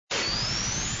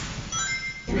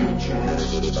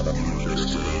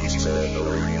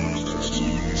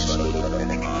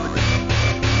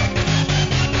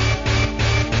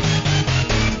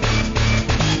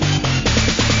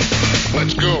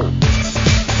Let's go.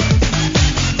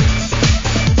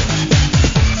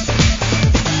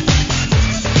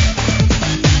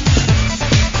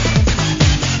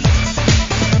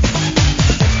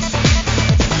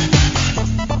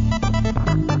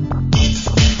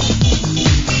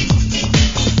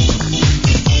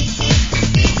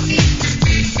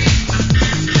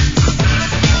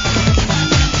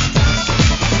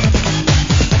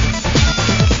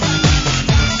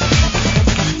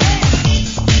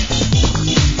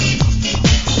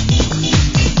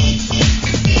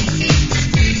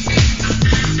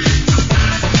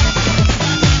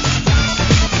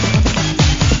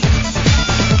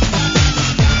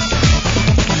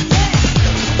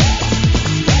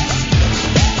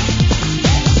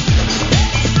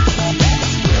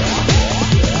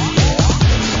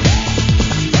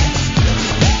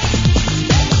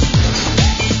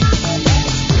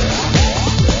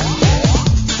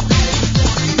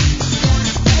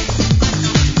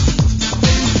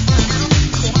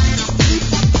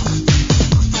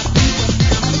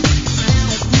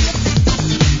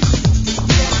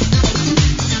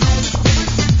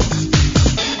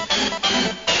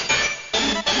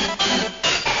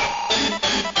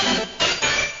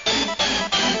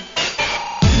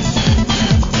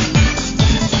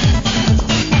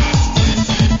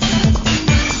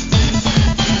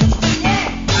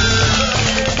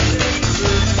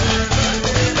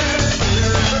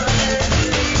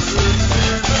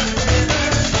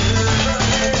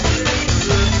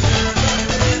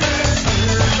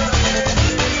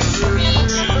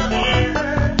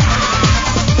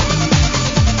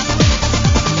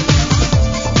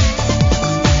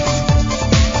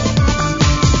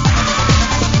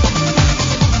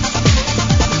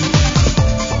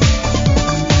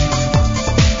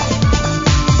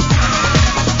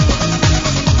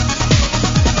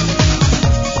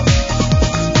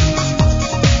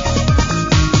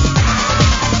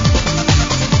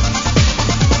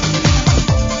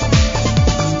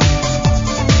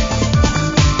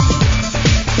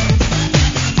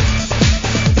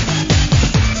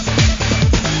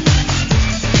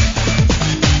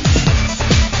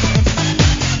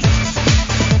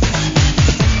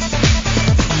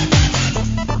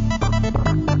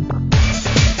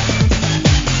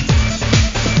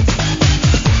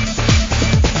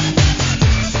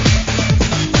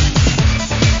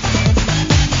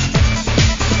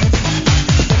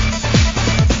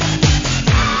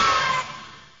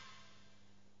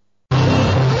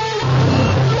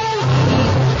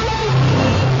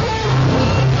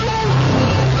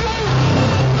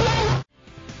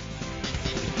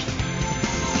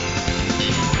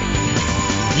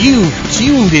 You've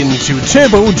tuned into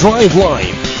Turbo Drive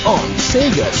Live on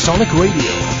Sega Sonic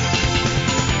Radio.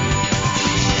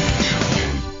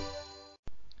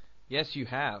 Yes, you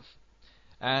have.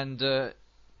 And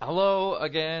hello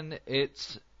again,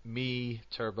 it's me,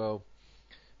 Turbo,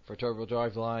 for Turbo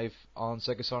Drive Live on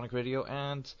Sega Sonic Radio.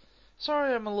 And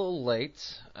sorry I'm a little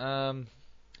late.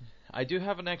 I do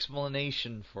have an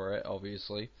explanation for it,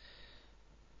 obviously.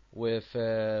 With,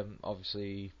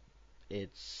 obviously,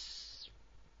 it's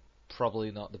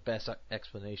probably not the best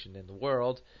explanation in the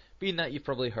world, being that you've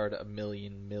probably heard it a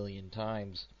million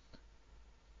times.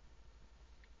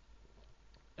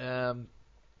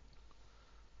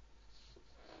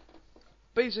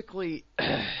 Basically,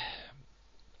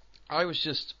 I was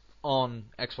just on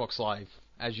Xbox Live,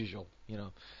 as usual,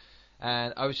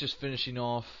 and I was just finishing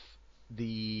off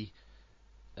the,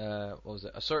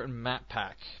 a certain map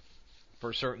pack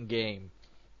for a certain game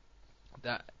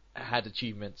that had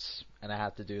achievements, and I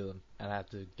had to do them, and I had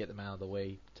to get them out of the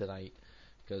way tonight,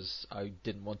 because I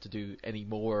didn't want to do any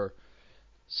more,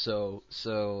 so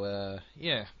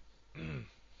yeah.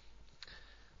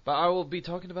 But I will be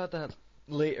talking about that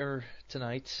later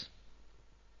tonight,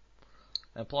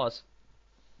 and plus,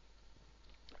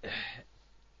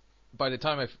 by the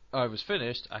time I was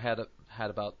finished, I had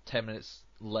about 10 minutes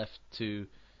left to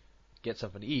get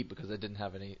something to eat, because I didn't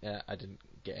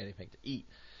get anything to eat.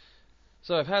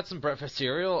 So I've had some breakfast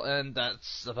cereal, and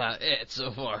that's about it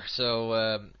so far.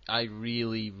 So I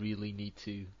really need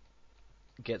to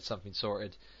get something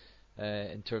sorted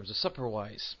in terms of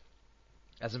supper-wise,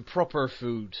 as in proper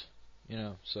food,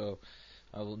 So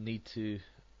I will need to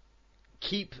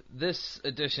keep this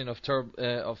edition of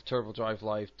Turbo Drive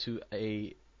Live to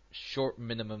a short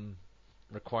minimum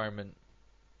requirement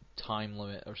time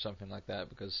limit or something like that,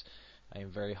 because I am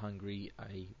very hungry.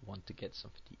 I want to get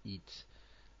something to eat.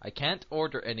 I can't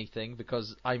order anything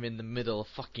because I'm in the middle of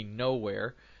fucking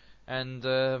nowhere, and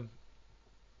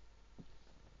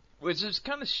which is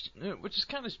kind of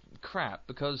crap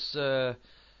because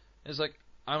it's like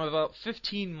I'm about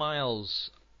 15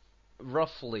 miles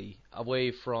roughly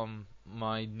away from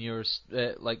my nearest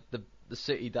like the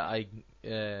city that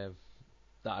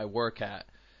I work at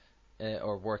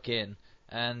or work in,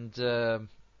 and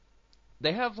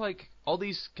they have like all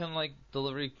these kind of like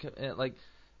delivery like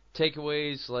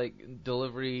takeaways, like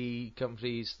delivery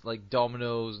companies like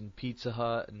Domino's and Pizza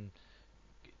Hut and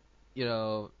you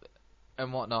know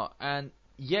and whatnot, and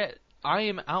yet I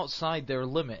am outside their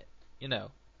limit,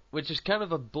 which is kind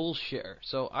of a bullshitter.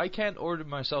 So I can't order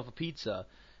myself a pizza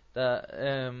that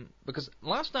because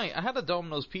last night I had a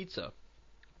Domino's pizza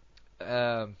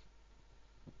while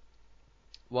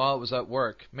I was at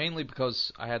work, mainly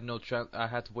because I had I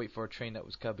had to wait for a train that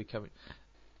was gonna be coming,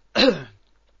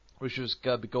 which was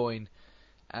gonna be going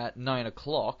at 9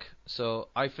 o'clock. So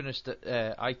I finished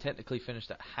I technically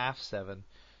finished at 7:30.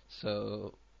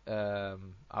 So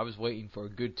I was waiting for a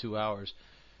good 2 hours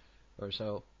or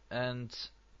so, and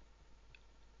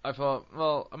I thought,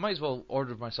 well, I might as well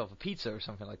order myself a pizza or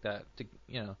something like that to.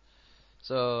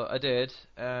 So I did,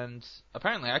 and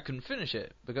apparently I couldn't finish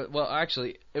it because, well,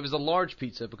 actually, it was a large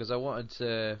pizza because I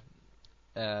wanted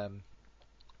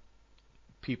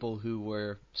people who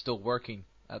were still working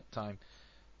at the time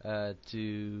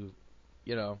to,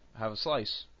 have a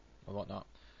slice and whatnot.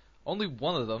 Only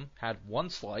one of them had one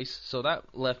slice, so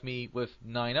that left me with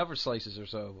 9 other slices or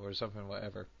so, or something,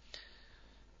 whatever.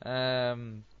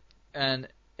 And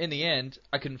in the end,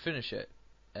 I couldn't finish it,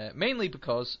 mainly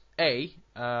because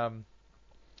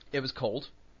it was cold,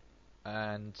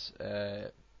 and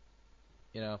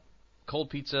cold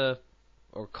pizza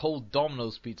or cold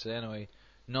Domino's pizza anyway,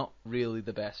 not really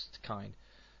the best kind.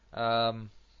 And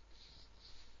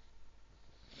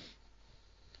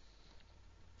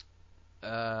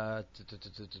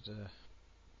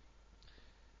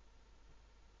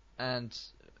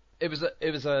it was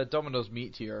a Domino's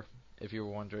Meteor, if you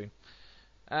were wondering.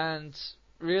 And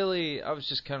really, I was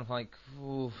just kind of like,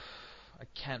 ooh, I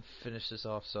can't finish this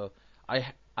off. So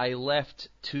I left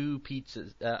two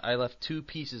pizzas. I left 2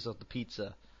 pieces of the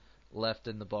pizza left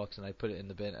in the box, and I put it in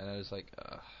the bin. And I was like,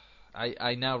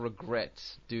 I now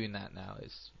regret doing that. Now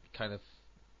it's kind of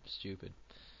stupid.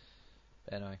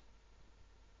 Anyway,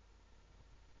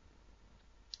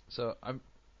 so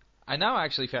I now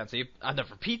actually fancy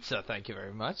another pizza. Thank you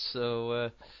very much.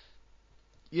 So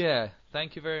yeah,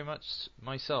 thank you very much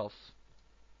myself.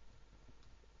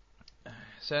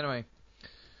 So anyway,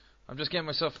 I'm just getting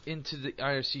myself into the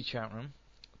IRC chat room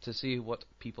to see what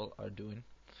people are doing.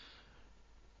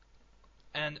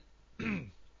 And,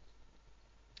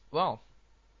 well,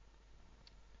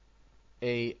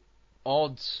 a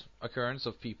odd occurrence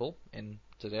of people in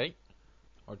today,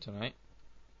 or tonight.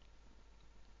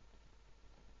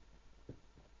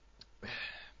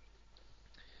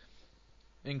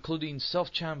 Including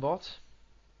Self-Chambot.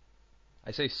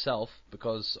 I say self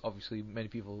because obviously many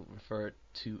people refer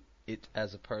to it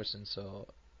as a person, so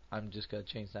I'm just going to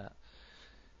change that.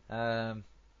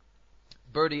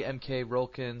 Birdie, MK,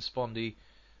 Rolkin, Spondy,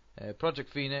 Project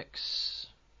Phoenix.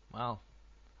 Wow,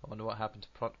 I wonder what happened to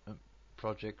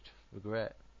Project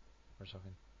Regret or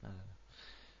something. I don't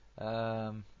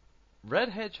know. Red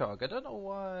Hedgehog. I don't know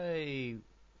why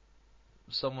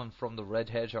someone from the Red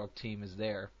Hedgehog team is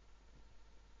there.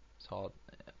 It's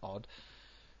odd.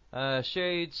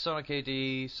 Shade, Sonic AD,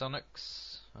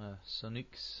 Sonics,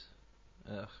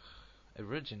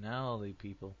 originality,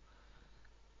 people.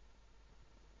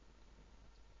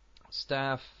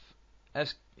 Staff,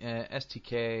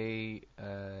 STK,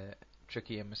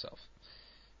 Tricky, and myself.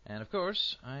 And of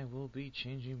course, I will be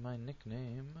changing my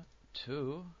nickname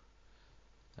to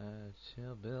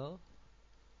Chill Bill.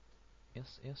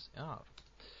 SSR.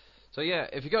 So yeah,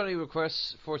 if you got any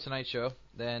requests for tonight's show,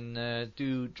 then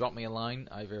do drop me a line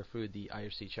either through the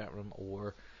IRC chat room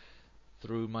or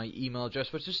through my email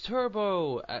address, which is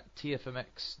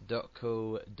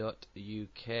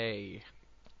turbo@tfmx.co.uk.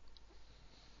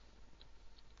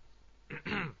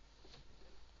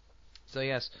 So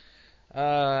yes,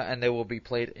 and they will be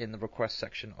played in the request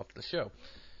section of the show.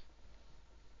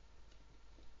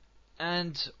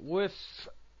 And with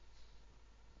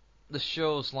the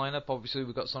show's lineup, obviously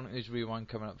we've got Sonic News Rewind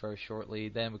coming up very shortly.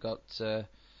 Then we've got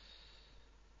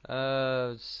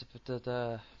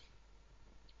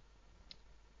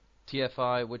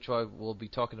TFI, which I will be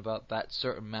talking about that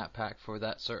certain map pack for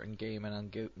that certain game, and I'm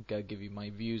gonna give you my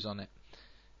views on it.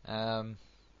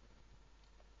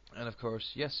 And of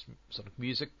course, yes, Sonic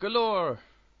music galore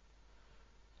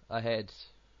ahead,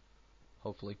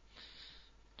 hopefully.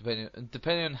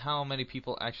 depending on how many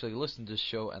people actually listen to this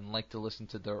show and like to listen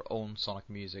to their own Sonic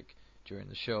music during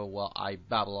the show while I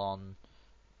babble on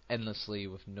endlessly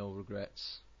with no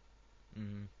regrets.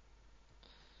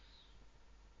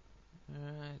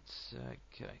 Alright,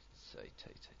 okay.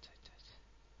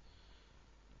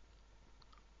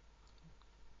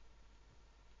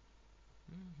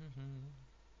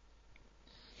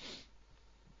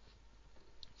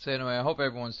 So anyway, I hope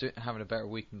everyone's having a better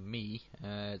week than me.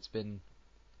 It's been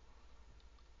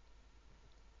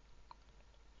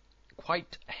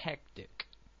quite hectic,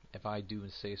 if I do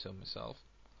say so myself.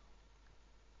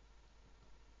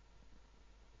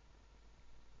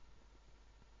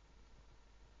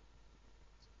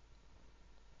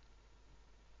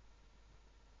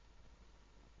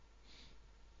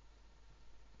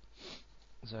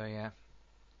 So yeah.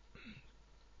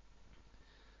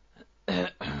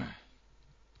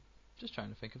 Just trying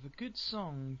to think of a good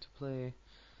song to play.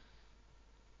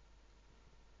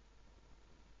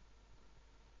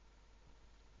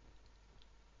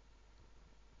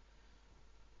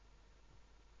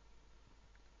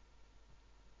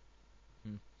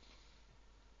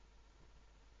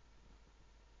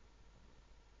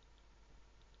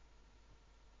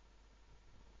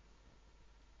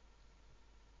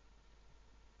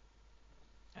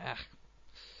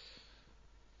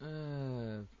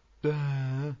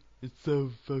 It's so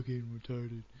fucking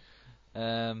retarded.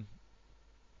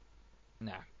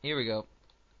 Nah, here we go.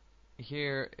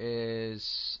 Here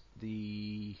is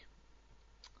the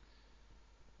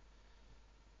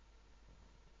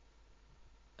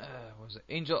what was it?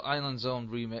 Angel Island Zone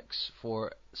remix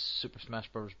for Super Smash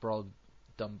Bros. Brawl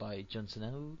done by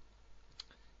Johnson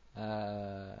O.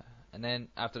 And then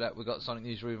after that we got Sonic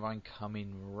News Rewind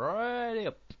coming right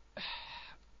up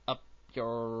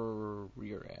your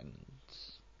rear end.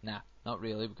 Nah, not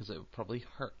really, because it would probably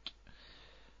hurt.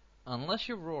 Unless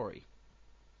you're Rory.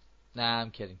 Nah, I'm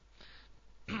kidding.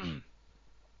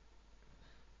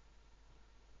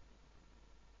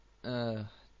 Damn,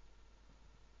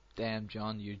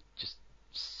 John, you're just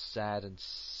sad and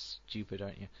stupid,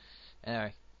 aren't you?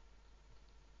 Anyway.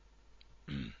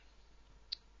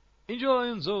 Angel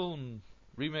Island Zone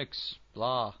remix,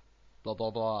 blah, blah,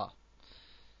 blah, blah.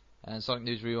 And Sonic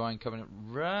News Rewind coming up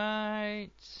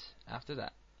right after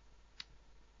that.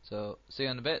 So, see you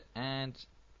in a bit, and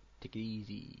take it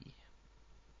easy.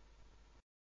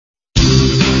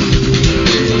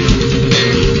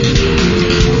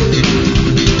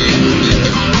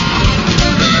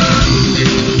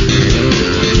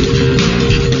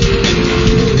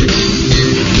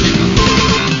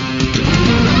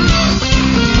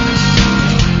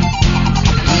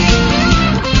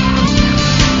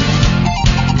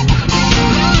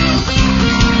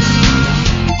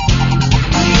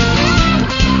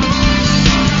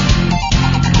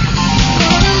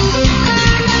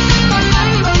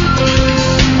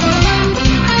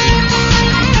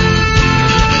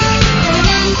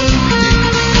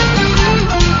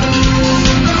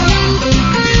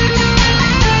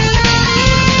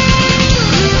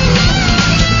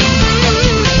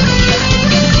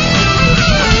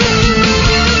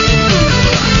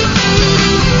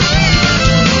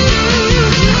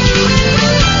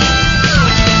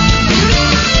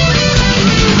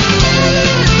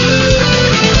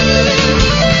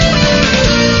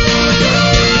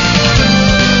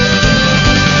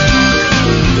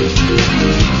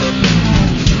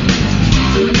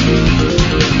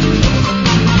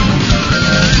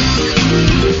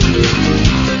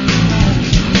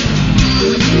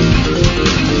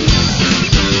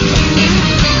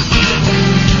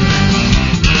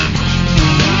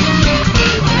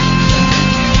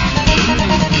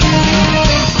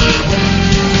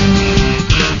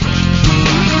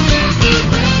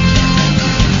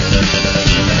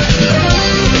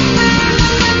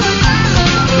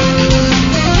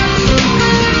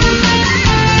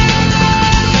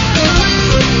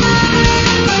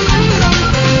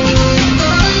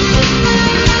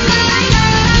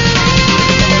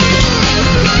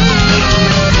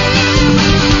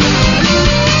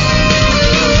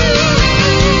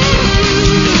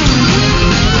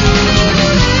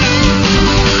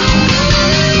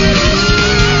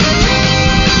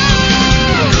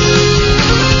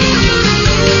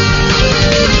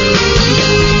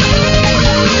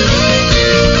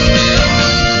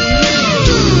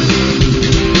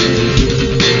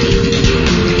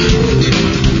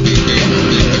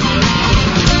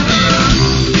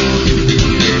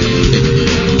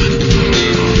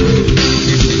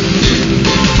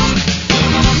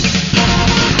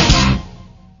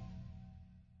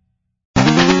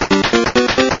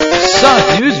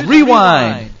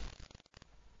 Rewind!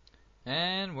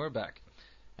 And we're back.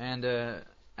 And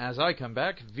as I come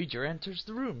back, Vijay enters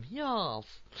the room. Yes.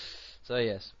 So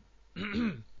yes.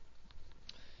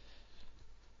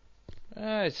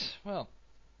 Right. Well.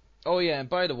 Oh yeah, and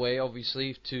by the way,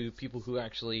 obviously, to people who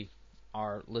actually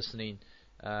are listening,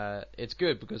 it's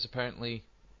good because apparently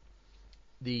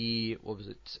the what was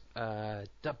it?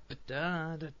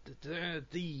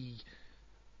 The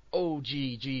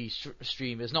OGG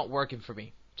stream is not working for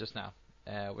me just now,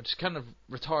 which is kind of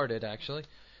retarded actually.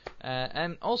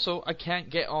 And also, I can't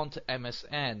get onto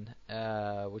MSN,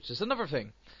 which is another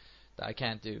thing that I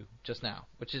can't do just now,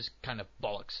 which is kind of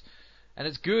bollocks. And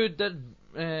it's good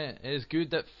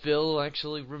that Phil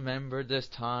actually remembered this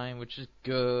time, which is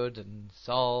good, and it's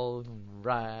all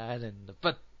right, and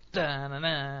but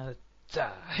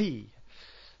so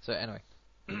anyway,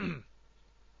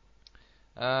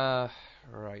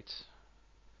 right.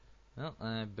 Well,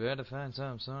 I better find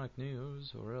some Sonic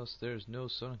news, or else there's no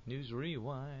Sonic News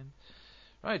Rewind.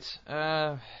 Right.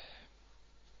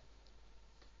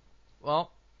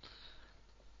 Well.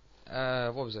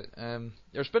 What was it?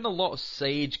 There's been a lot of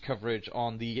Sage coverage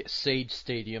on the Sage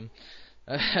Stadium,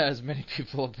 as many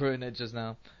people have put in it just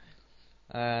now.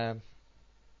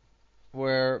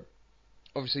 Where,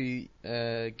 obviously,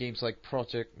 games like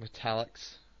Project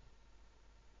Metrix,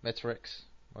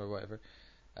 or whatever,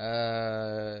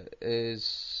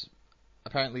 is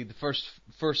apparently the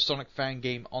first Sonic fan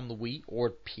game on the Wii,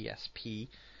 or PSP,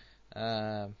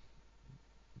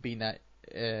 being that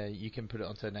you can put it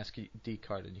onto an SD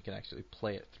card and you can actually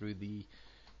play it through the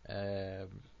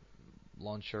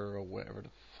launcher or whatever the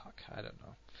fuck, I don't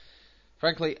know.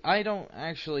 Frankly, I don't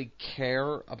actually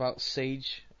care about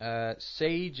Sage.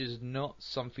 Sage is not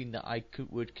something that I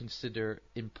would consider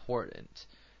important,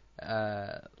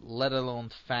 let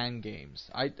alone fan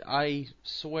games. I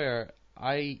swear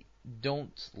I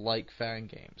don't like fan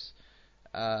games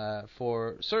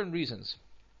for certain reasons.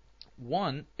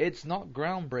 One, it's not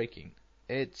groundbreaking.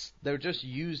 They're just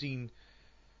using,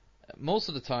 most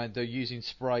of the time they're using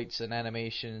sprites and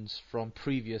animations from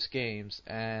previous games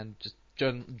and just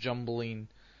jumbling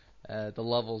the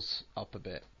levels up a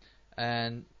bit.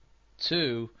 And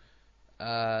two,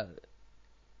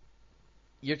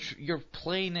 you're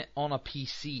playing it on a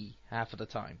PC half of the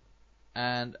time,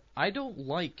 and I don't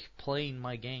like playing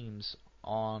my games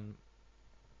on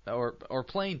or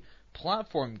playing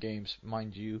platform games,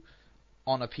 mind you,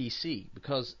 on a PC,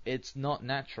 because it's not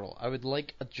natural. I would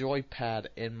like a joypad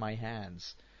in my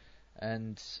hands,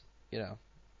 and you know,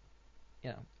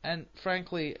 and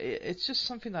frankly, it's just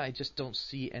something that I just don't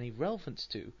see any relevance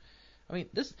to. I mean,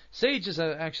 this Sage has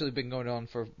actually been going on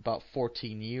for about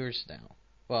 14 years now.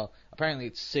 Well, apparently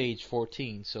it's Sage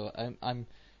 14, so I'm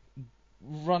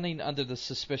running under the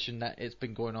suspicion that it's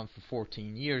been going on for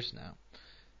 14 years now,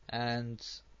 and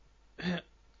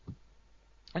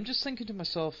I'm just thinking to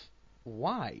myself,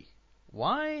 why?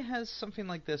 Why has something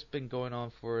like this been going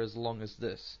on for as long as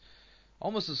this?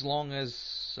 Almost as long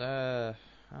as, I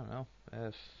don't know,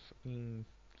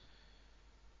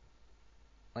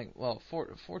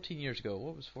 14 years ago.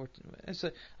 What was 14?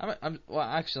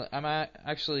 I'm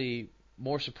actually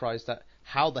more surprised at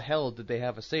how the hell did they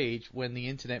have a Sage when the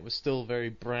internet was still very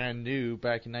brand new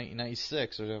back in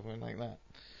 1996 or something like that.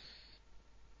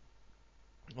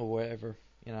 Or whatever,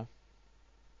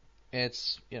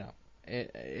 It's,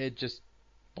 it just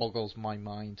boggles my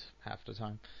mind half the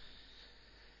time.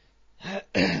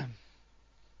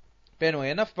 But anyway,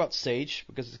 enough about Sage,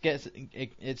 because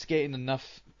it's getting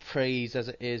enough praise as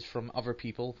it is from other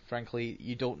people. Frankly,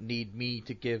 you don't need me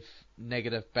to give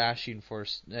negative bashing for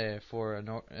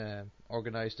an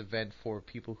organized event for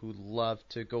people who love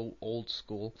to go old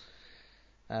school.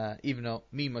 Even though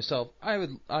me myself,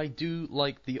 I do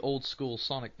like the old school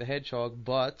Sonic the Hedgehog,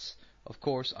 but of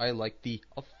course I like the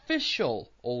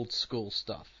official old school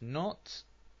stuff, not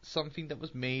something that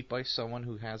was made by someone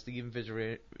who has the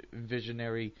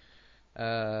visionary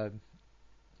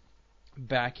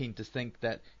backing to think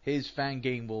that his fan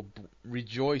game will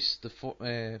rejoice the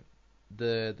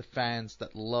fans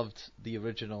that loved the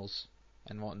originals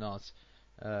and whatnot.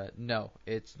 No,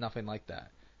 it's nothing like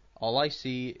that. All I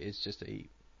see is just a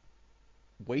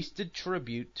wasted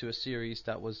tribute to a series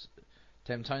that was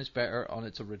 10 times better on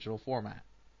its original format,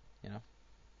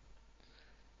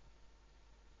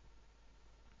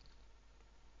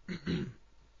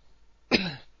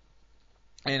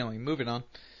 Anyway, moving on.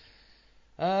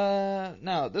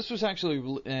 Now, this was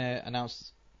actually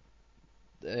announced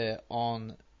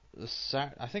on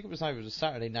I think it was either a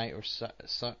Saturday night or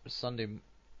Sunday,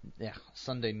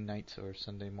 Sunday night or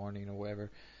Sunday morning or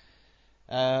whatever.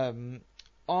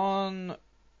 On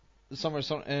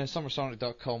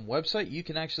SummerSonic.com website, you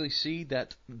can actually see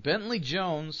that Bentley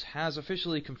Jones has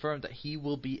officially confirmed that he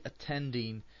will be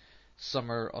attending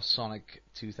Summer of Sonic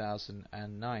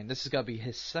 2009. This is going to be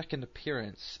his second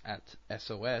appearance at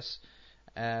SOS,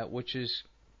 which is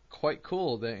quite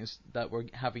cool that we're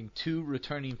having two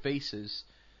returning faces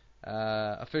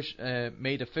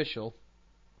made official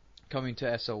coming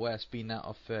to SOS, being that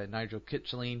of Nigel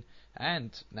Kitcheline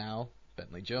and now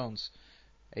Bentley Jones,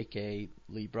 aka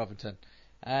Lee Brotherton.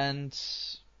 And,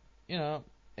 you know,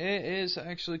 it is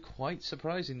actually quite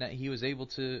surprising that he was able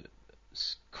to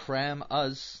cram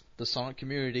us, the Sonic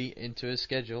community, into his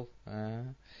schedule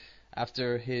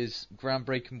after his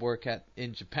groundbreaking work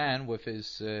in Japan with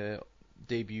his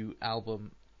debut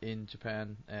album in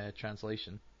Japan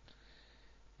translation.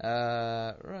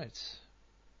 Right.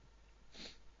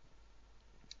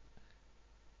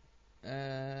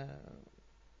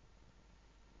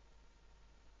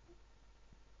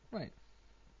 Right.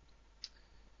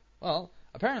 Well,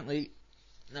 apparently,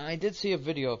 I did see a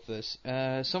video of this.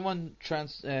 Someone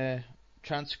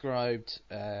transcribed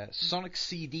Sonic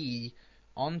CD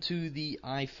onto the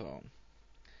iPhone.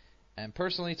 And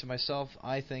personally, to myself,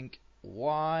 I think,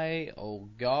 why, oh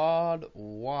God,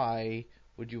 why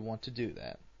would you want to do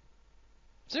that?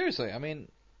 Seriously, I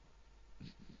mean,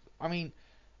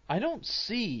 I don't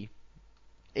see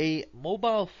a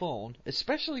mobile phone,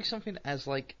 especially something as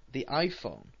like the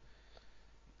iPhone,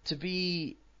 to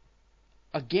be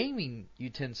a gaming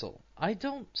utensil. I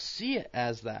don't see it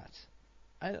as that.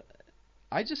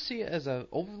 I just see it as an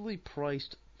overly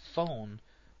priced phone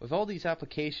with all these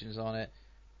applications on it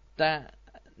that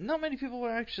not many people will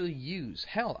actually use.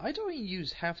 Hell, I don't even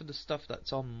use half of the stuff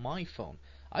that's on my phone.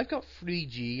 I've got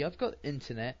 3G, I've got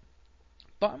internet,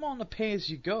 but I'm on a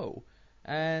pay-as-you-go,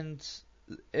 and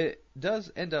it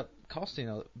does end up costing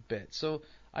a bit. So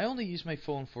I only use my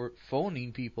phone for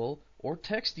phoning people or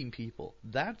texting people.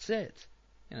 That's it,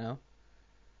 you know.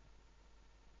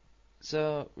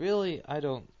 So really, I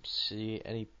don't see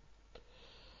any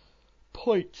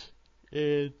point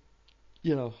in,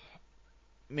 you know,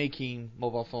 making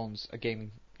mobile phones a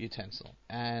gaming utensil.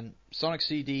 And Sonic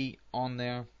CD on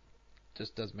there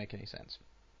just doesn't make any sense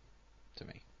to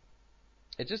me.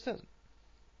 It just doesn't.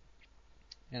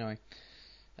 Anyway,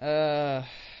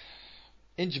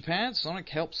 in Japan, Sonic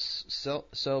helps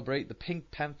celebrate the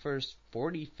Pink Panther's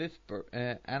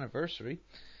 45th anniversary,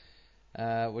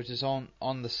 which is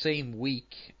on the same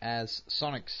week as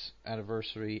Sonic's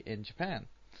anniversary in Japan,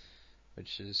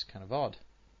 which is kind of odd.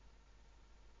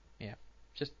 Yeah,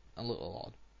 just a little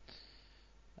odd.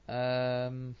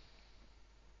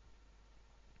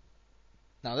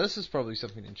 Now this is probably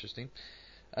something interesting.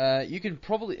 You can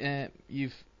probably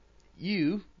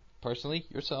you personally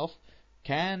yourself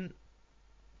can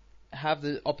have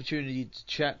the opportunity to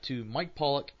chat to Mike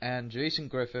Pollock and Jason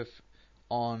Griffith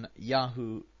on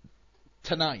Yahoo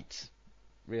tonight.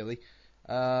 Really,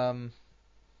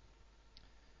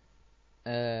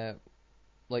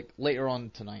 like later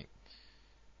on tonight.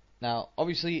 Now,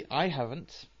 obviously, I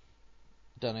haven't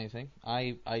done anything.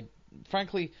 I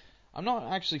frankly, I'm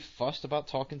not actually fussed about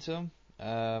talking to them.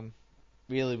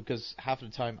 Really, because half of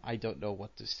the time I don't know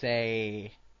what to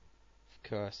say, of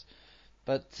course.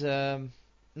 But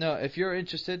no, if you're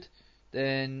interested,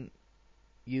 then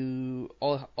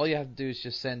all you have to do is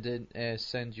just send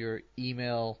your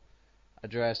email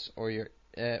address or your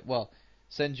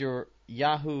send your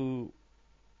Yahoo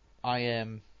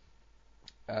IM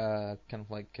kind of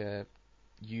like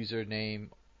username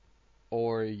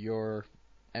or your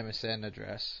MSN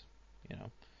address, you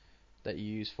know, that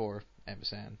you use for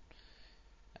MSN.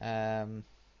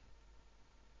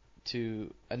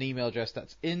 To an email address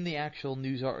that's in the actual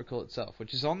news article itself,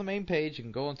 which is on the main page. You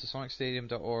can go onto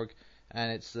sonicstadium.org,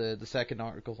 and it's the second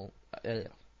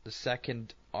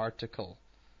article,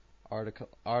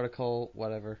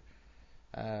 whatever,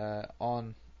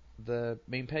 on the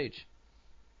main page,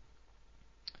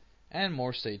 and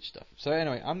more Sage stuff. So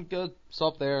anyway, I'm gonna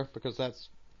stop there because I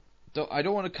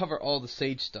don't want to cover all the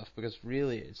Sage stuff because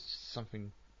really it's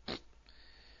something.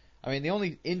 I mean, the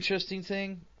only interesting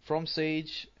thing from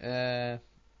Sage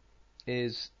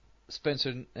is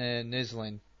Spencer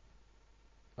Nislin,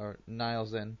 or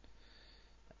Nielsen,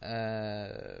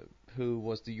 who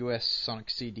was the US Sonic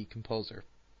CD composer,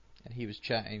 and he was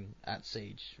chatting at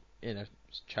Sage in a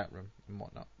chat room and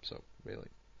whatnot. So really,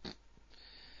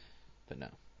 but no.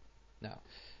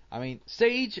 I mean,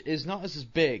 Sage is not as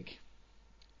big.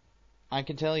 I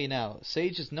can tell you now,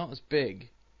 Sage is not as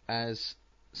big as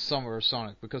Summer of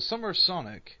Sonic, because Summer of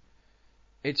Sonic,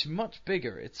 it's much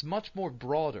bigger, it's much more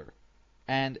broader,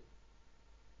 and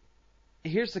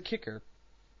here's the kicker: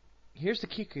 here's the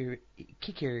kicker,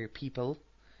 people.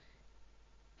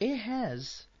 It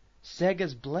has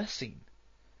Sega's blessing.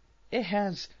 It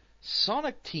has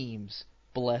Sonic Team's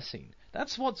blessing.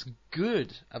 That's what's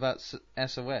good about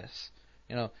SOS.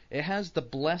 It has the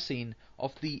blessing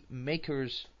of the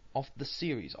makers of the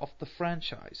series, of the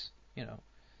franchise.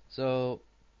 So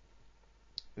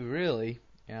really,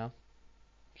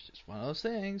 it's just one of those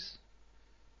things.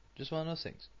 Just one of those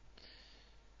things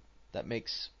that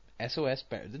makes SOS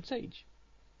better than Sage.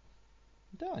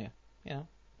 I'm telling you,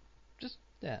 just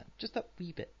that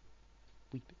wee bit.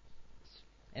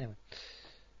 Anyway,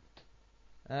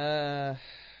 alright.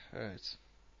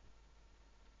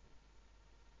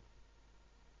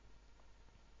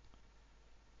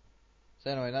 So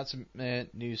anyway, that's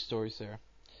news stories there.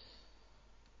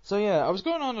 So yeah, I was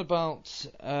going on about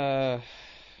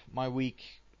my week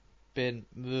been,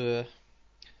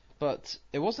 but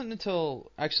it wasn't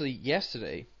until actually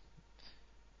yesterday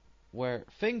where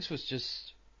things was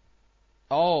just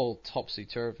all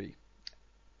topsy-turvy.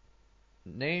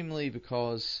 Namely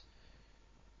because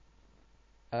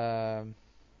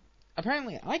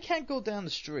apparently I can't go down the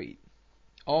street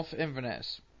of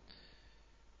Inverness,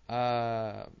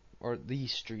 or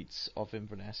these streets of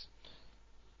Inverness,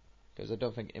 because I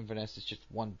don't think Inverness is just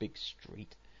one big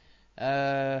street.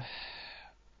 It's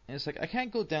like I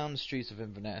can't go down the streets of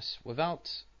Inverness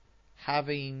without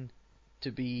having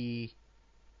to be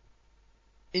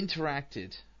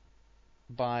interacted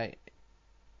by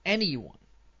anyone.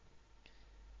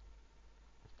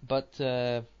 But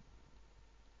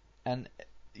and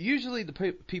usually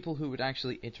the people who would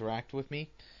actually interact with me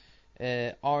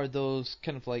are those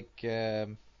kind of like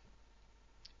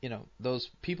those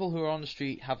people who are on the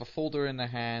street, have a folder in their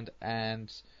hand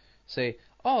and say,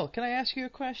 "Oh, can I ask you a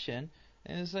question?"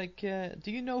 And it's like,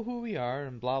 "Do you know who we are?"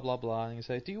 And blah blah blah. And you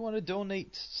say, "Do you want to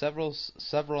donate several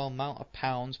amount of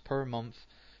pounds per month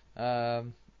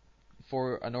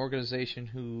for an organization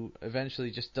who eventually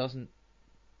just doesn't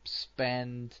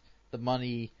spend the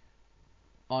money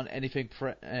on anything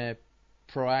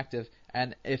proactive,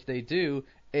 and if they do,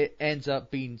 it ends up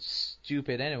being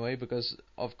stupid anyway, because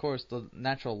of course the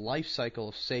natural life cycle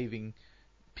of saving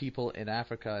people in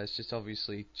Africa is just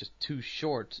obviously just too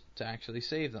short to actually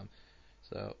save them.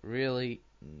 So really,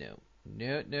 no.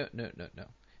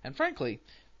 And frankly,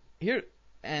 here,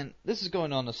 and this is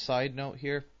going on a side note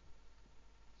here,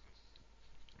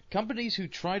 companies who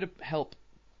try to help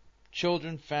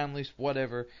children, families,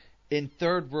 whatever, in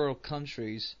third world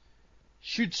countries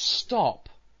should stop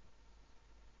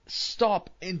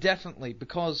indefinitely,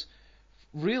 because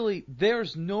really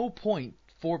there's no point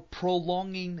for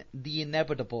prolonging the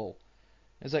inevitable.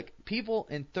 It's like people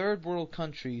in third world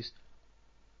countries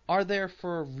are there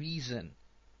for a reason,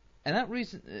 and that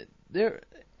reason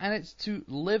and it's to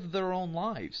live their own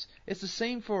lives. It's the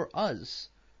same for us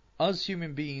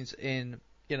human beings in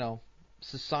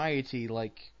society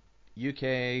like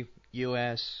UK,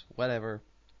 US, whatever,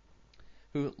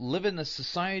 who live in a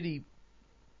society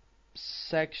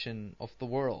section of the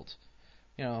world,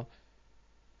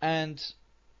 and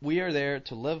we are there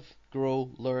to live,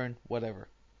 grow, learn, whatever.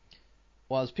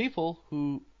 Whilst people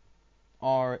who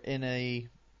are in a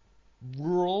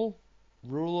rural,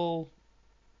 kind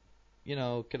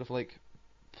of like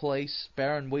place,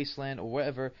 barren wasteland or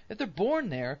whatever, if they're born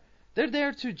there, they're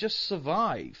there to just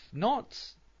survive,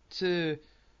 not to,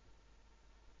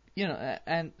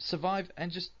 and survive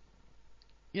and just,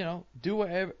 do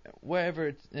whatever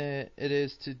it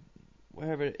is to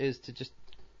just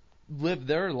live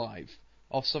their life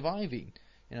of surviving,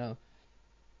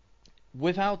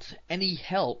 without any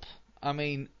help. I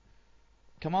mean,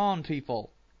 come on,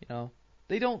 people,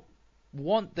 they don't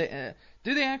want the.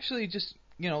 Do they actually just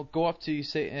go up to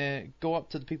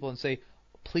the people and say,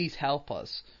 "Please help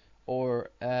us," or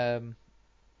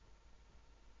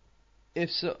if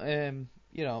so,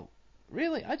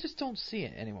 really, I just don't see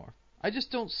it anymore. I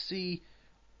just don't see,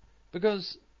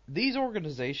 because these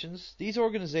organizations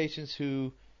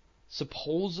who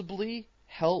supposedly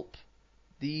help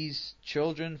these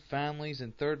children, families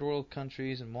in third world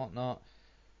countries and whatnot,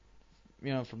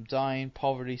 from dying,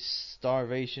 poverty,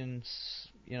 starvation,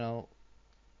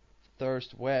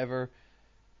 thirst, whatever.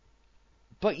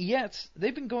 But yet,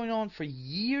 they've been going on for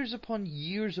years upon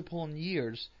years upon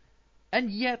years, and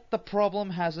yet the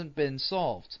problem hasn't been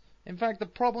solved. In fact, the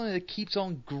problem is it keeps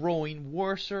on growing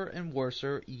worser and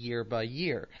worser year by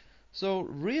year. So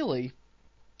really,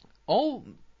 all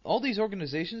these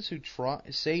organizations who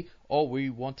say, "Oh, we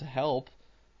want to help,"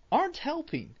 aren't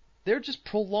helping. They're just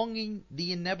prolonging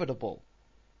the inevitable.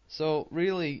 So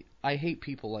really, I hate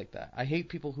people like that. I hate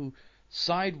people who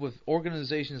side with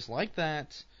organizations like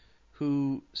that,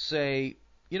 who say,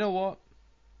 you know what?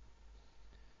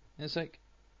 And it's like,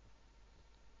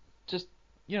 just,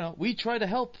 we try to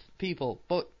help people,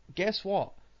 but guess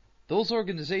what? Those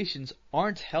organizations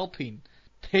aren't helping.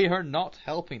 They are not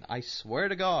helping, I swear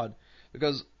to God.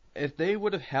 Because if they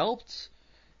would have helped,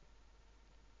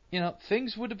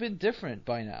 things would have been different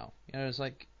by now. It's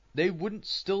like, they wouldn't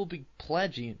still be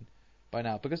pledging by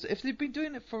now. Because if they've been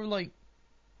doing it for like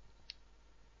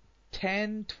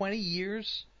 10, 20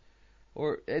 years,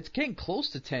 or it's getting close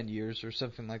to 10 years or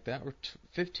something like that, or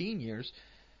 15 years,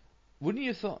 wouldn't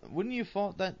you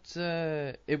thought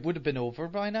that it would have been over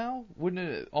by now? Wouldn't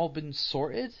it all been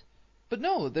sorted? But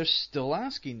no, they're still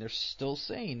asking, they're still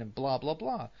saying, and blah blah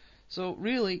blah. So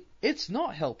really, it's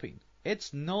not helping.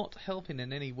 It's not helping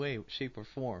in any way, shape, or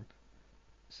form.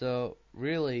 So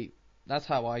really, that's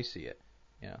how I see it.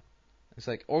 It's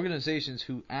like organizations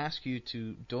who ask you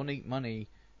to donate money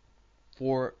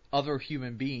for other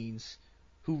human beings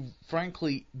who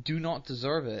frankly do not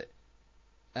deserve it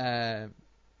in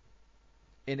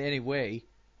any way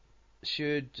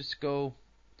should just go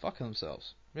fuck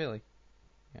themselves, really.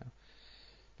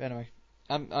 But anyway,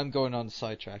 I'm going on the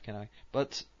sidetrack,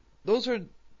 but those are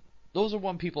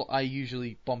one people I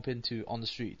usually bump into on the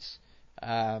streets,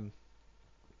 and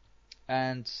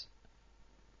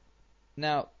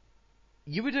now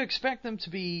you would expect them to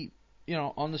be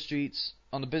on the streets,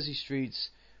 on the busy streets,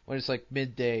 when it's like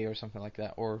midday or something like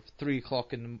that, or 3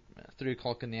 o'clock in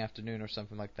the afternoon or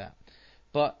something like that.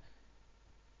 But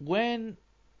when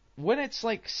it's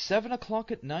like 7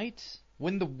 o'clock at night,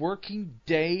 when the working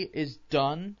day is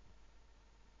done,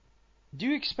 do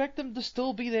you expect them to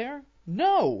still be there?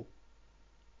 No.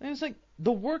 And it's like,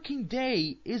 the working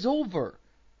day is over.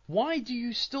 Why do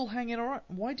you still hang around?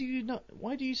 Why do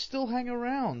you still hang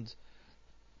around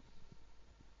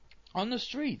on the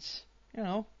streets?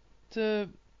 To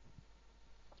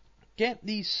get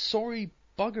these sorry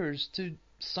buggers to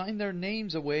sign their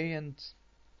names away and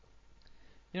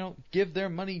give their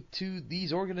money to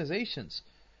these organizations.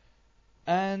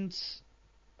 And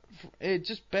it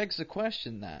just begs the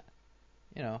question that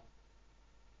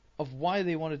of why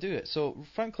they want to do it. So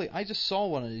frankly, I just saw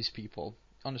one of these people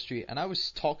on the street, and I was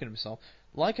talking to myself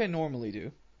like I normally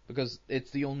do, because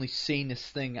it's the only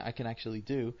sanest thing I can actually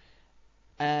do.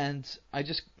 And I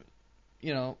just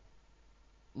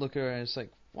look at her and it's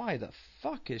like, why the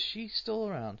fuck is she still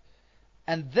around?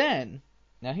 And then,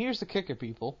 now here's the kicker,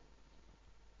 people.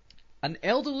 An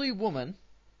elderly woman,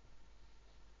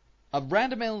 a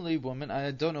random elderly woman,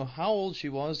 I don't know how old she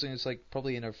was, and it's like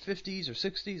probably in her 50s or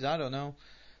 60s, I don't know,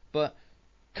 but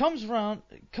comes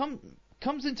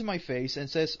into my face and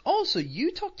says, oh, so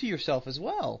you talk to yourself as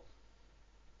well?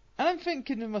 And I'm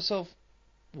thinking to myself,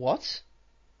 what?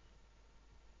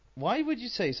 Why would you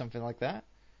say something like that?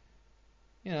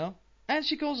 And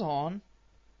she goes on.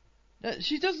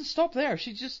 She doesn't stop there.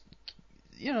 She just,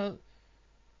 and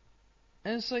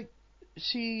it's like,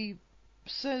 she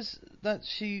says that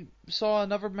she saw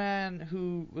another man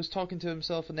who was talking to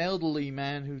himself, an elderly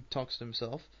man who talks to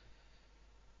himself.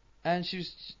 And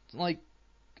she's like,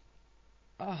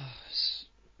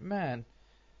 man.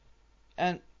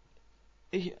 And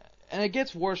it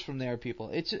gets worse from there, people.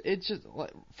 It's just,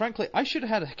 like, frankly, I should have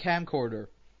had a camcorder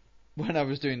when I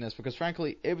was doing this, because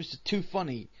frankly, it was just too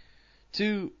funny,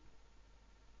 too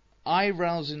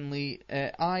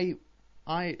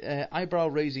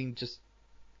eyebrow-raising, just,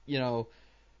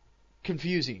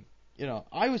 confusing.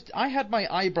 I had my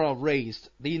eyebrow raised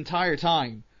the entire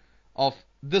time of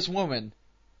this woman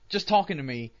just talking to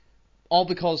me, all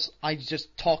because I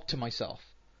just talked to myself,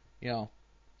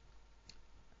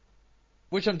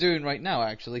 which I'm doing right now,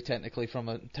 actually, technically, from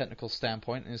a technical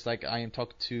standpoint. And it's like I am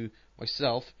talking to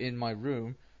myself in my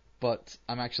room, but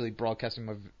I'm actually broadcasting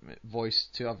my voice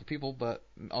to other people. But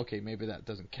okay, maybe that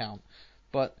doesn't count.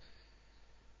 But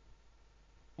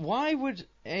why would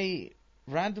a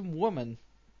random woman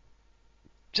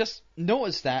just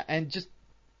notice that and just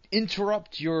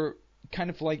interrupt your kind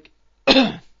of like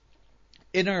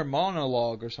inner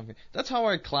monologue or something? That's how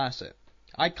I class it.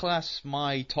 I class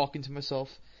my talking to myself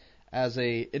as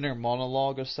a inner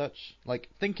monologue or such, like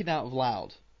thinking out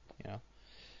loud,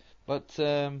 But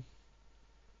other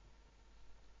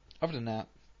than that,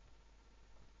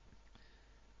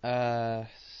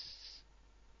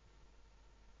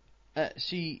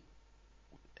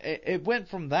 it went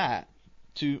from that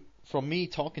from me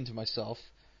talking to myself,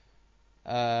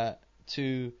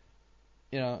 to,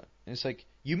 it's like,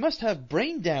 you must have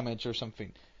brain damage or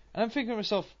something. And I'm thinking to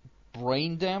myself,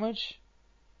 brain damage?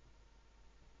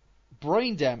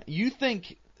 Brain damage. You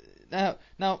think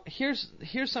now here's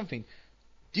something.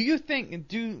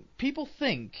 Do people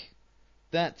think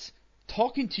that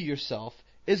talking to yourself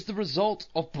is the result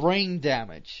of brain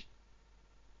damage.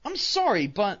 I'm sorry,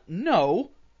 but no,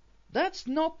 that's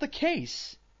not the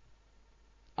case.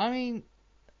 I mean,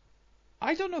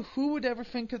 I don't know who would ever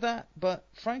think of that, but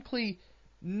frankly,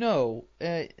 no.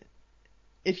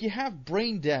 If you have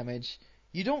brain damage,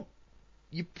 you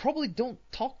probably don't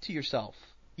talk to yourself.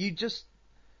 You just,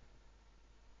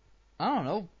 I don't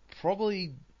know,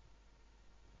 probably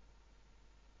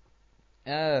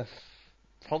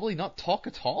not talk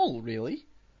at all, really,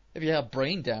 if you have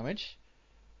brain damage.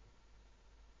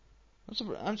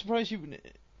 I'm surprised you would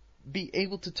be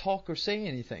able to talk or say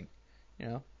anything, you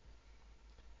know.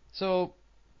 So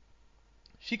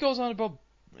she goes on about,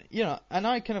 and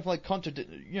I kind of like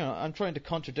I'm trying to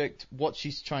contradict what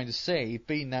she's trying to say,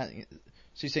 being that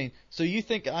she's saying, so you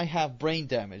think I have brain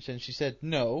damage? And she said,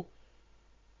 no.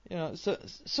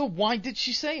 So why did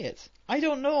she say it? I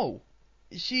don't know.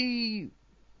 She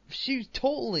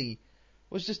totally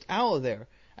was just out of there.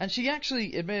 And she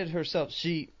actually admitted herself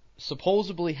she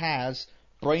supposedly has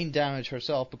brain damage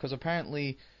herself, because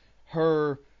apparently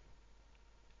I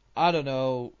don't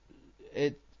know,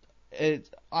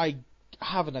 I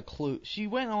haven't a clue. She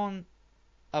went on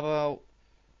about,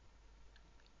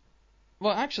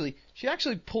 she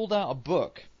actually pulled out a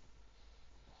book,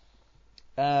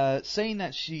 saying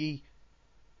that she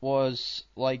was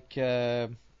like, she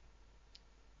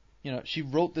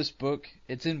wrote this book.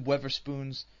 It's in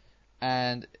Weatherspoons,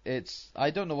 and I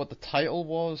don't know what the title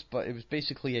was, but it was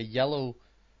basically a yellow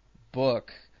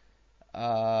book,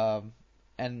 and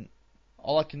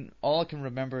all I can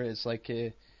remember is like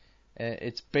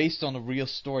it's based on a real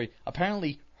story.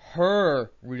 Apparently, her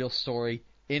real story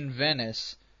in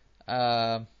Venice,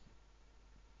 about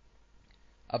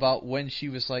when she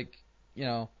was like,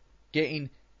 getting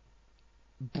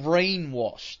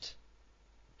brainwashed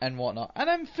and whatnot. And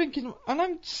I'm thinking, and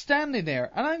I'm standing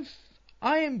there, and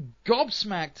I am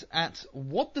gobsmacked at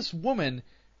what this woman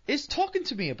is talking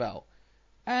to me about.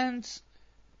 And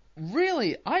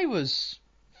really, I was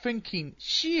thinking,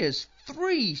 she is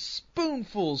 3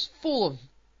 spoonfuls full of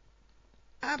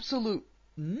absolute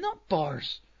nut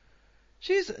bars.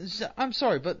 I'm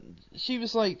sorry, but she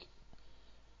was like,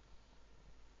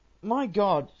 my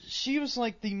God, she was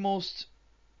like the most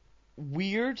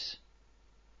weird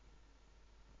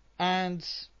and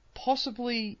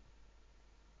possibly,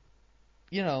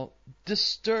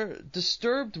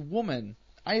 disturbed woman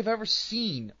I have ever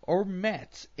seen or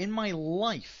met in my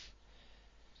life.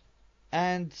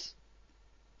 And,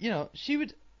 she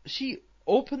would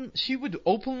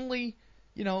openly,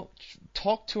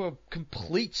 talk to a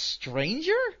complete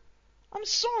stranger? I'm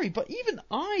sorry, but even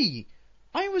I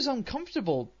was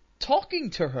uncomfortable talking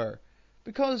to her,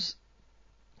 because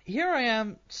here I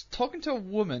am talking to a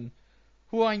woman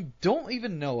who I don't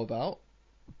even know about,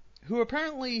 who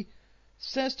apparently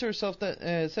says to herself that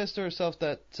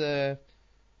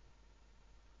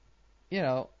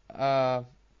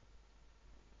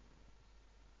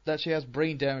that she has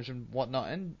brain damage and whatnot,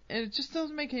 and it just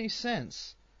doesn't make any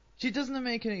sense. She doesn't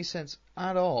make any sense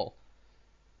at all,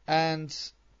 and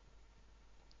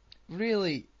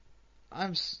really,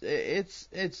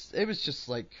 it was just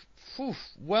like,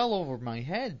 well over my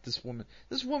head. This woman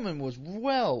was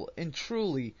well and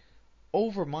truly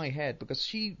over my head, because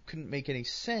she couldn't make any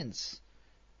sense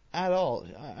at all.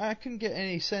 I couldn't get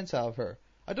any sense out of her.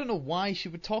 I don't know why she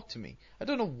would talk to me. I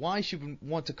don't know why she would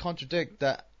want to contradict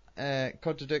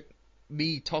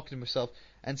me talking to myself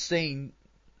and saying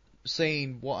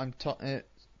what I'm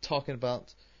talking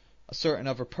about a certain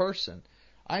other person.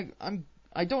 I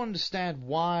don't understand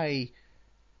why,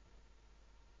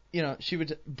 she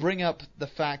would bring up the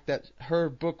fact that her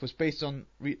book was based on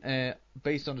the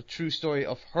true story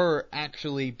of her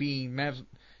actually being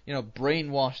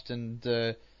brainwashed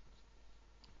and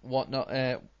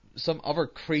whatnot, some other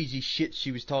crazy shit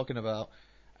she was talking about.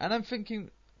 And I'm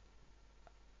thinking,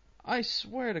 I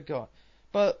swear to God.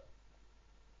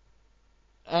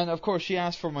 And of course she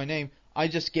asked for my name. I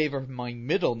just gave her my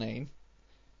middle name.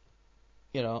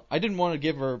 I didn't want to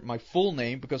give her my full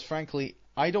name, because frankly,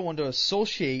 I don't want to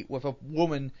associate with a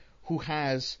woman who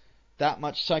has that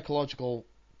much psychological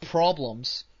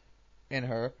problems in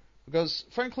her, because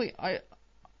frankly,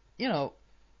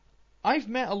 I've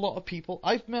met a lot of people.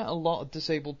 I've met a lot of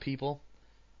disabled people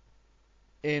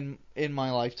in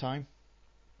my lifetime,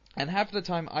 and half of the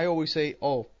time I always say,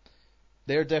 oh,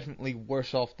 they're definitely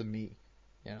worse off than me,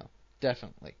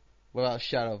 definitely, without a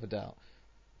shadow of a doubt.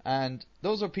 And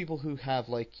those are people who have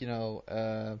various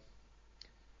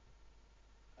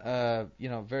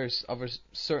other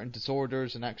certain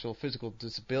disorders and actual physical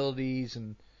disabilities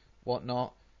and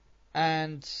whatnot,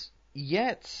 and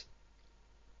yet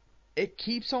it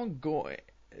keeps on going.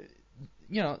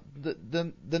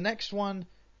 the next one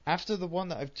after the one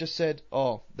that I've just said,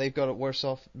 oh, they've got it worse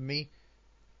off than me,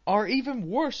 are even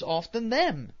worse off than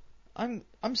them.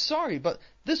 I'm sorry, but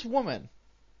this woman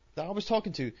that I was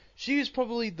talking to, she is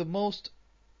probably the most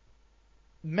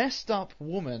messed up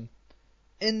woman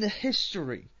in the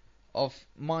history of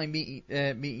my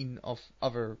meeting of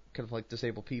other kind of like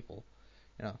disabled people.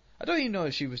 I don't even know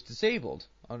if she was disabled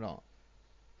or not.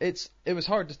 It was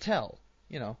hard to tell,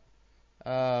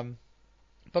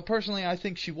 but personally I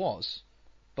think she was.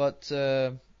 But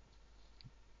there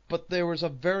was a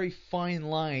very fine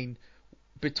line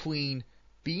between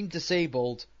being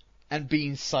disabled and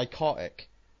being psychotic.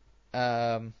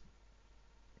 And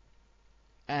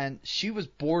she was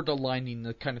borderlining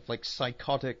the kind of like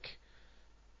psychotic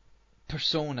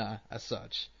persona as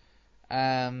such.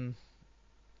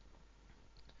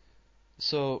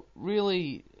 So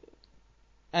really,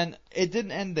 and it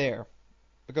didn't end there,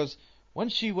 because when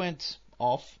she went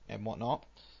off and whatnot,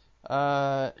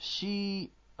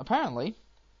 she apparently,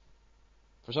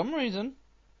 for some reason,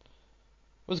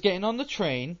 was getting on the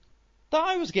train that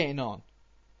I was getting on.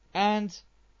 And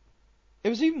it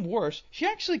was even worse. She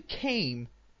actually came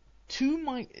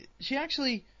to she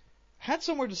actually had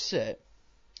somewhere to sit,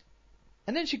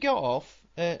 and then she got off,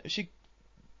 she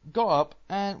got up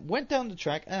and went down the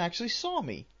track and actually saw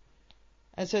me.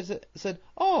 And said,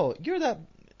 oh, you're that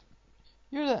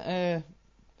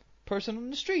person on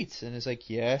the streets. And it's like,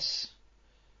 yes.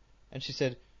 And she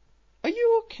said, are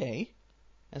you okay?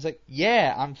 And it's like,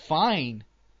 yeah, I'm fine.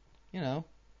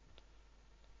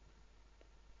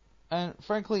 And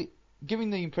frankly, giving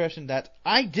the impression that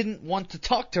I didn't want to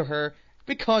talk to her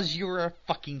because you're a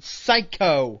fucking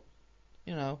psycho.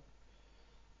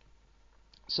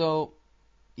 So,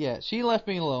 yeah, she left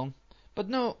me alone. But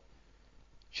no,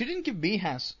 she didn't give me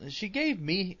hassle. She gave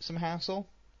me some hassle.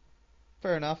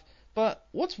 Fair enough. But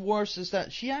what's worse is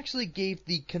that she actually gave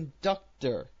the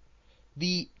conductor,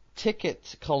 the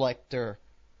ticket collector,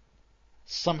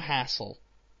 some hassle.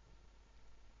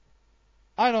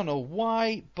 I don't know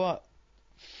why, but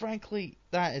frankly,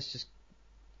 that is just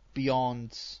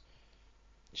beyond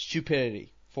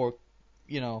stupidity for,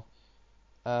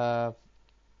 because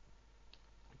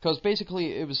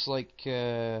basically it was like,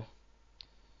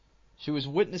 she was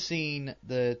witnessing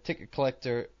the ticket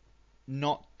collector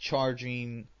not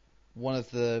charging one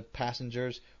of the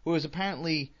passengers who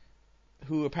apparently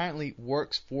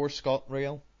works for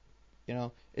ScotRail.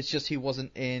 It's just he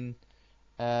wasn't in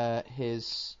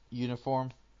his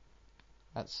uniform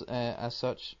as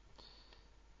such,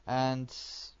 and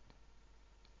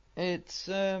it's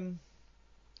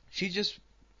she just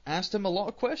asked him a lot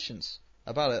of questions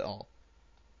about it all,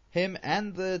 him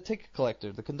and the ticket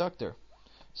collector, the conductor.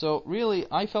 So really,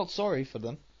 I felt sorry for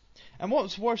them. And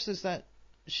what's worse is that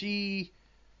she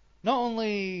not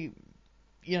only,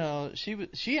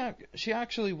 she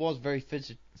actually was very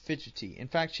fidgety. In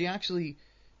fact, she actually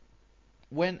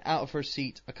went out of her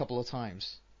seat a couple of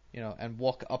times, and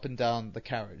walked up and down the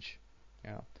carriage,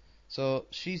 So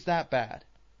she's that bad,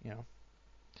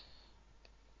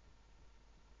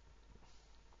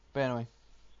 But anyway,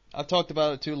 I've talked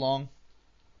about it too long.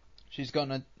 She's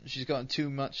gotten too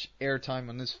much airtime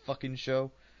on this fucking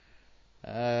show.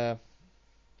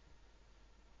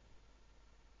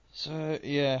 So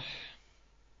yeah.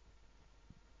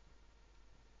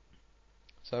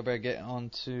 So I better get on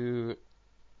to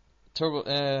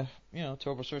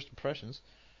Turbo's first impressions.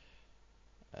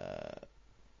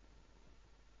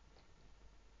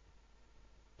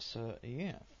 So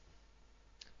yeah.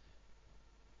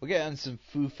 We'll get on some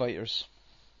Foo Fighters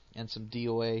and some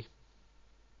DOA.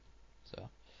 So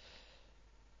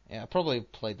yeah, I probably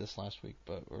played this last week,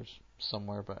 or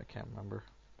somewhere, but I can't remember.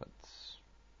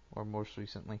 Or most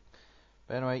recently.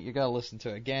 But anyway, you gotta listen to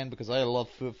it again because I love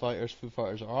Foo Fighters. Foo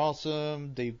Fighters are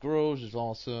awesome. Dave Grohl is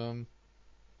awesome.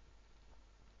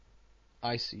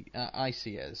 I see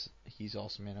as he's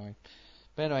awesome anyway.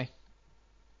 But anyway,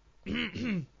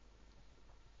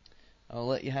 I'll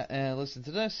let you listen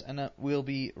to this, and we'll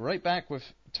be right back with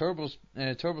Turbo's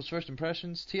first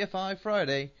impressions, TFI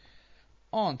Friday,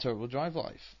 on Turbo Drive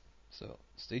Live. So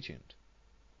stay tuned.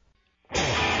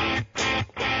 Well,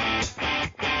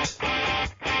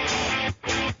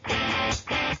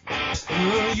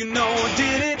 I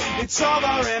did it, it's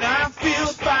over and I feel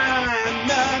fine.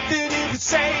 Nothing you can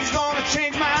say is gonna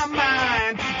change my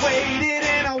mind. Waited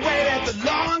and I waited the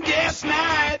longest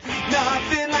night.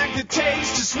 Nothing like the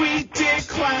taste of sweet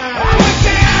decline. I went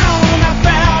down, I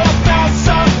fell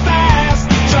so fast.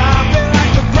 Dropping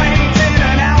like the brains in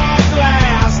an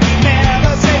hourglass.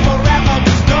 Never say forever,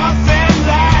 'cause nothing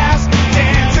lasts.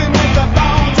 Dancing with the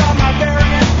bones of my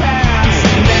very past.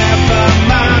 Never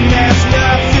mind, there's no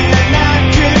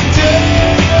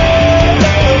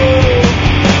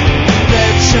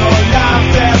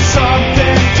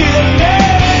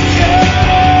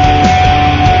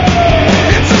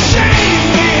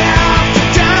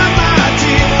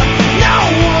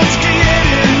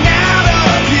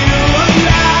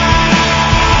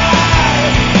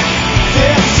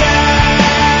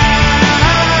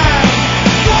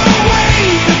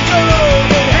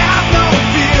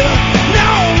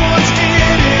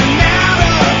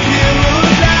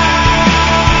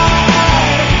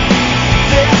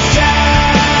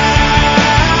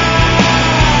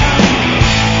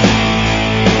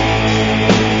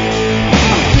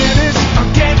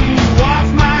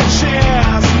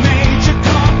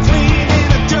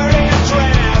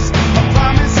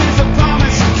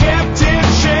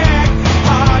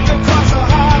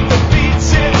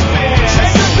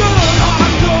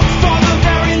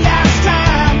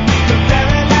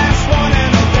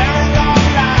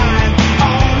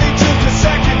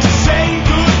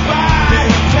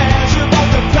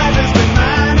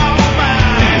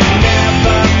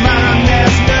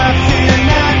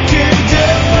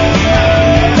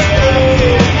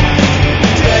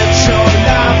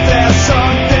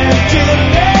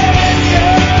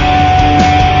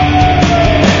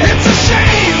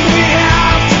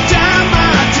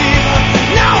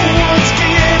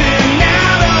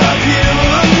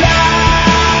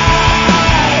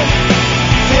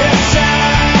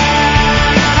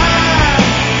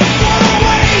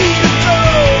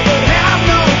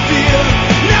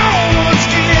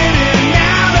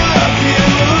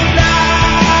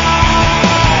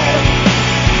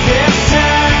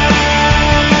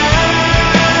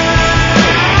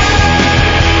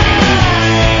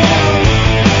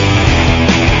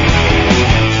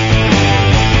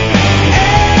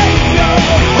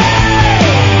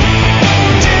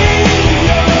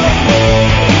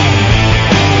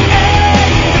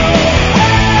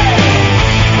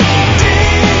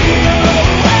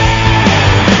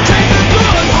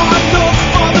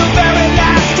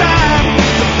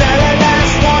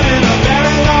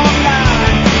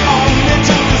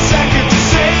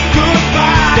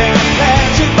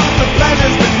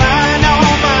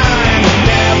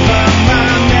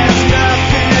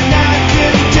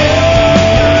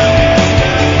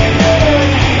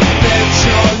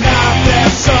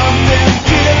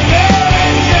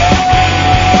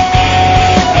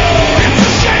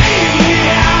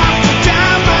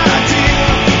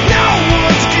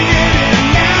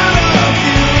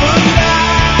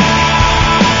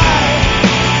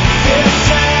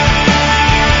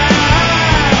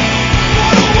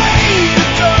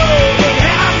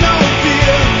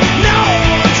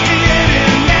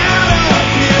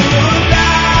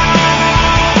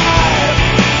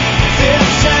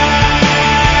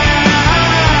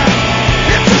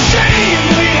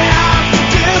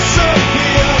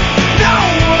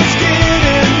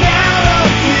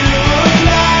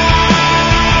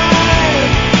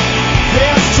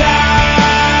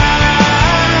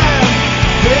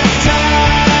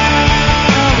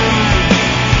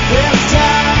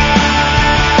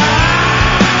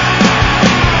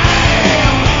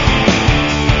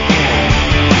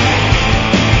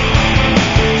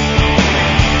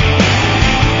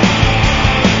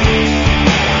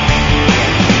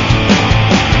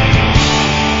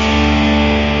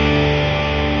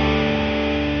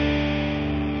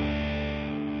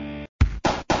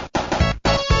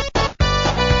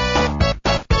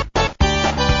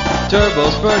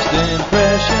Turbo's first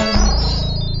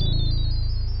impressions.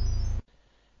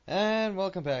 And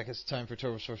welcome back. It's time for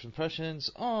Turbo's first impressions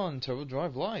on Turbo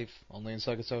Drive Live, only in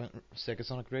Sega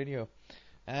Sonic Radio.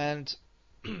 And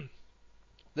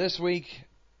this week,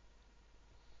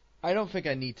 I don't think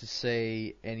I need to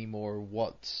say anymore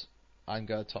what I'm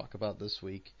going to talk about this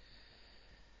week.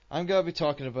 I'm going to be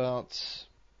talking about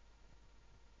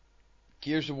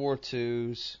Gears of War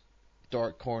 2's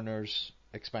Dark Corners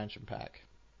expansion pack.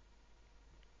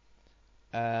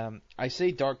 I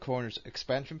say Dark Corners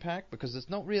expansion pack because it's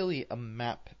not really a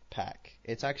map pack.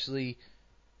 It's actually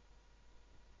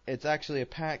a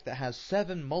pack that has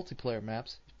 7 multiplayer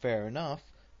maps, fair enough,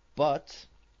 but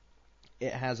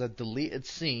it has a deleted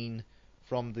scene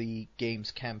from the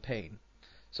game's campaign.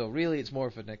 So really it's more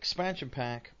of an expansion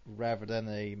pack rather than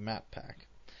a map pack.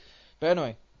 But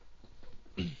anyway,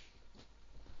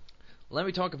 let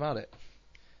me talk about it.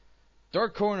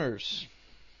 Dark Corners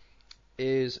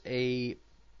is a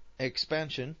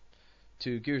expansion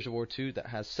to Gears of War 2 that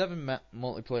has 7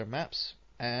 multiplayer maps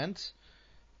and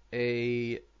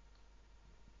a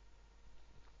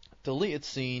deleted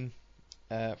scene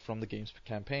from the game's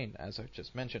campaign, as I've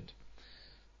just mentioned.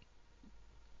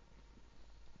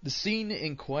 The scene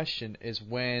in question is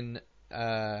when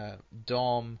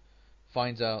Dom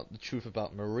finds out the truth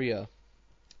about Maria,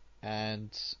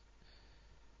 and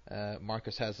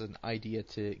Marcus has an idea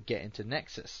to get into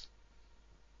Nexus.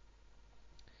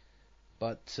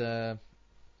 But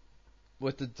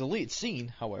with the delete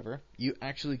scene, however, you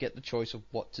actually get the choice of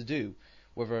what to do,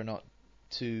 whether or not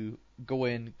to go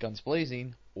in guns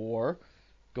blazing or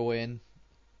go in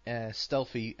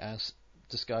stealthy as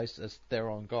disguised as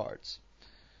Theron guards.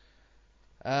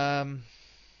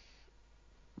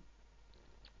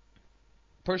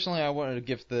 Personally, I wanted to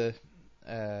give the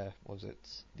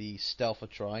stealth a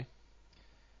try,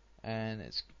 and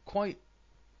it's quite,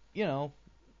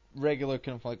 regular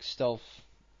kind of like stealth,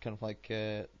 kind of like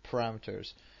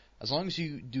parameters. As long as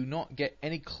you do not get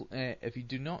any, if you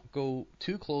do not go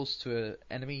too close to an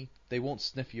enemy, they won't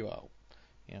sniff you out.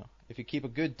 If you keep a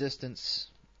good distance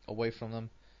away from them,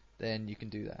 then you can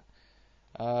do that.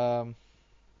 What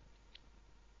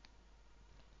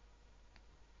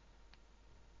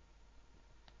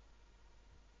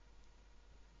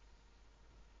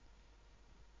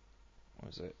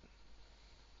was it?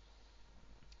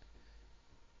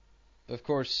 Of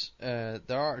course, there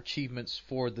are achievements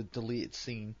for the deleted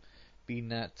scene, being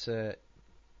that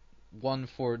one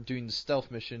for doing the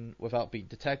stealth mission without being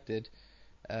detected,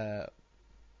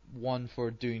 one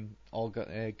for doing all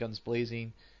guns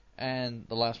blazing, and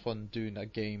the last one doing a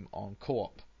game on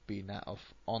co-op, being that of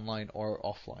online or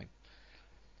offline.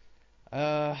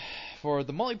 For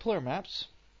the multiplayer maps,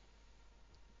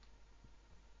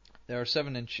 there are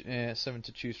 7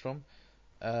 to choose from.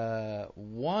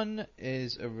 One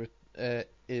is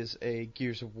a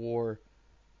Gears of War,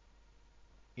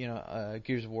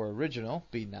 Gears of War original,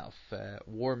 being that of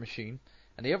War Machine,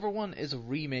 and the other one is a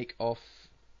remake of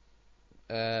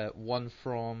one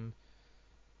from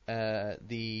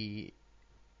the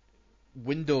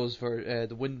Windows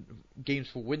games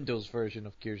for Windows version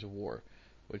of Gears of War,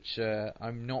 which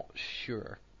I'm not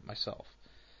sure myself.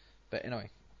 But anyway,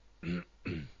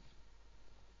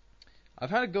 I've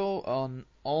had a go on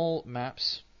all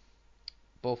maps,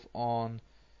 both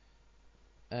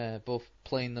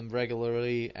playing them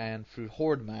regularly and through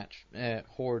Horde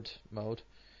mode.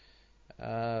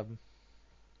 And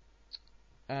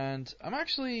I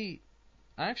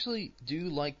actually do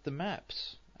like the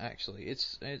maps. Actually,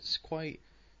 it's quite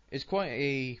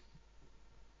a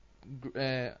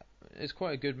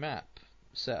good map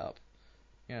setup.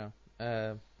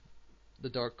 The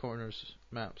Dark Corners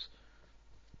maps,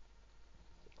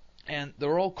 and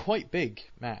they're all quite big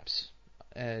maps.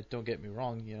 Don't get me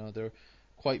wrong, they're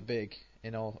quite big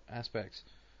in all aspects.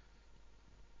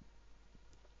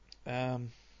 Of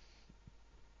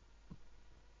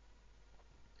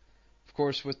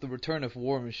course, with the return of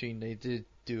War Machine, they did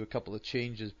do a couple of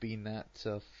changes, being that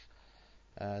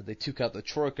they took out the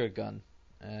Troika gun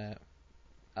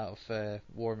out of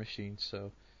War Machine,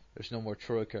 so there's no more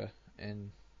Troika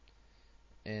in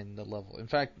the level. In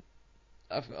fact,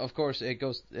 of course, it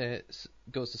goes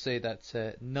to say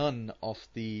that none of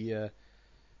the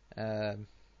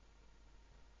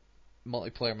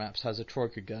multiplayer maps has a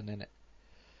Troika gun in it.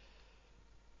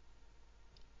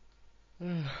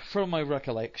 From my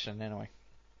recollection, anyway.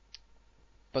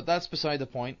 But that's beside the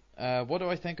point. What do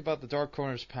I think about the Dark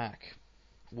Corners pack?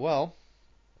 Well,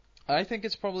 I think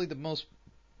it's probably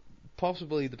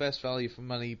possibly the best value for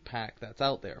money pack that's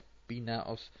out there.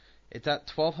 It's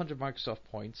at 1,200 Microsoft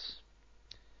points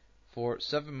for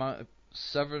 7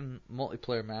 7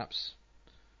 multiplayer maps,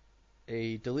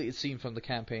 a deleted scene from the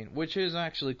campaign, which is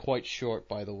actually quite short,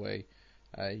 by the way.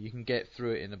 You can get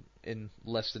through it in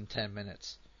less than 10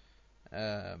 minutes.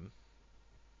 And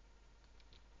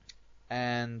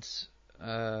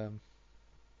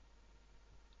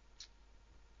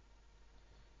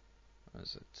what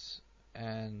is it?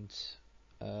 And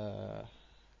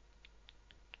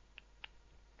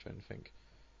trying to think.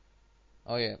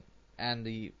 Oh yeah, and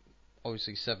the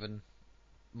obviously 7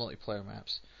 multiplayer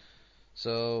maps.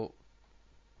 So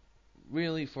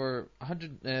really, for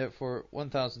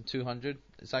 1,200,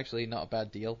 it's actually not a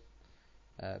bad deal.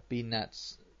 Being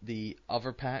that's the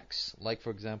other packs, like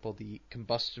for example the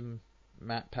combustion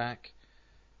map pack,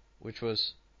 which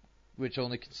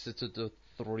only consisted of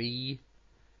 3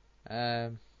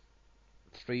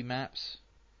 maps.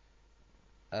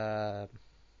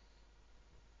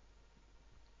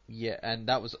 Yeah, and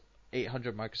that was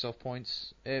 800 Microsoft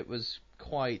points. It was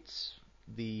quite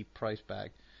the price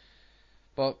bag.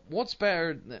 But what's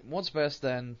best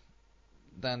than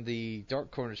the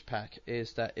Dark Corners pack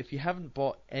is that if you haven't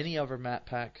bought any other map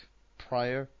pack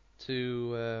prior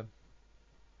to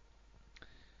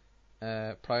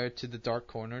the Dark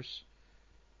Corners,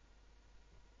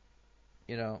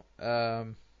 you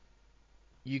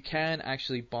can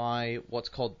actually buy what's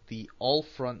called the All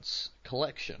Fronts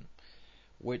collection,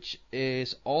 which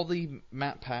is all the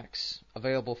map packs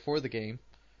available for the game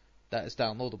that is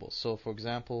downloadable. So, for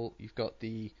example, you've got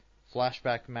the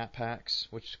flashback map packs,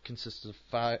 which consists of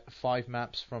 5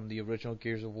 maps from the original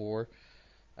Gears of War.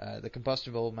 The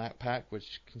combustible map pack,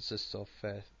 which consists of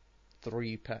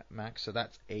 3 maps, so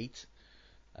that's 8.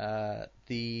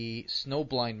 The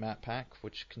Snowblind map pack,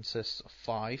 which consists of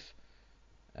 5,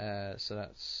 so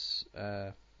that's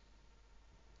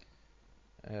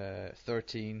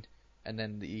 13, and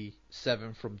then the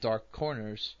 7 from Dark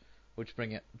Corners, which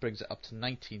brings it up to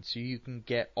 19. So you can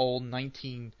get all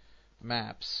 19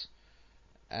 maps,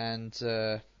 and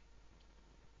the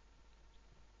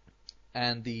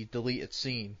deleted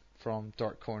scene from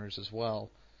Dark Corners as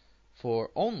well,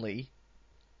 for only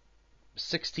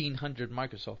 1,600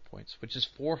 Microsoft points, which is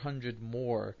 400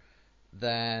 more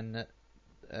than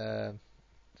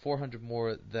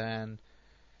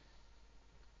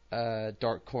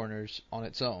Dark Corners on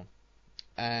its own.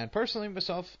 And personally,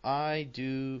 myself, I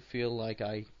do feel like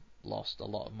I lost a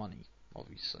lot of money,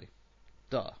 obviously.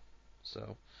 Duh.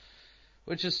 So,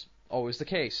 which is always the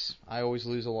case. I always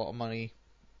lose a lot of money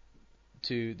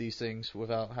to these things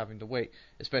without having to wait,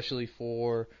 especially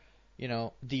for,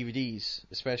 DVDs,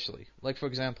 especially. Like, for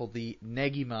example, the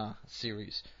Negima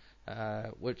series,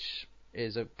 which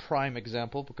is a prime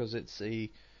example because it's an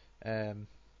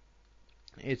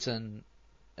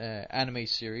anime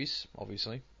series,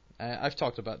 obviously. I've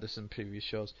talked about this in previous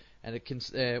shows, and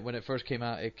when it first came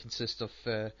out, it consists of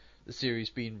the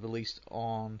series being released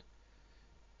on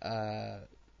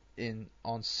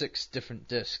 6 different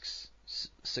discs,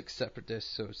 6 separate discs.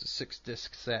 So it's a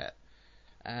 6-disc set,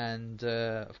 and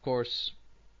of course,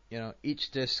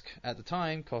 each disc at the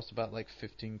time cost about like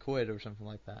 15 quid or something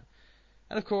like that.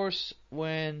 And of course,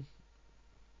 when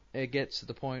it gets to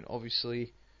the point,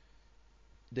 obviously,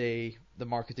 the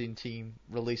marketing team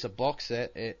release a box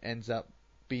set, it ends up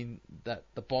being that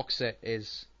the box set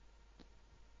is,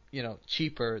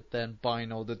 cheaper than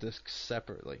buying all the discs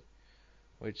separately,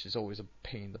 which is always a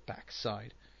pain in the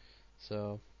backside.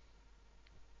 So,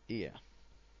 yeah.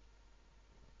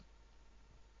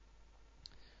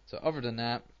 So other than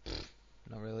that,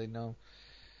 not really, no.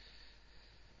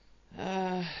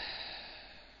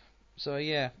 So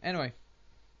yeah, anyway.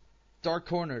 Dark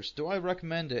Corners, do I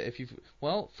recommend it?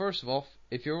 First of all,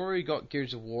 if you've already got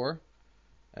Gears of War,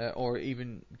 or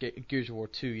even Gears of War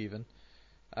 2 even,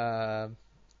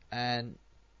 and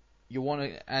you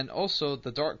and also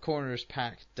the Dark Corners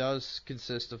pack does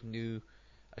consist of new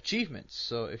achievements,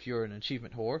 so if you're an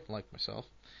achievement whore, like myself,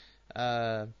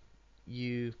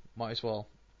 you might as well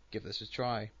give this a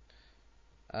try.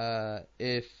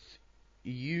 If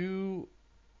you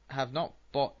have not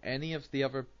bought any of the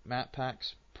other map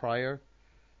packs prior,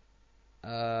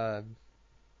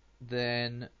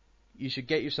 then you should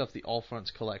get yourself the All Fronts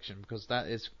collection, because that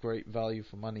is great value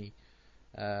for money,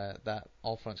 that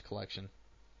All Fronts collection.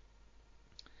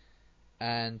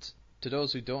 And to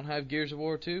those who don't have Gears of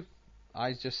War 2,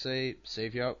 I just say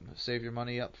save your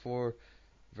money up for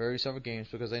various other games,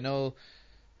 because I know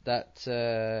that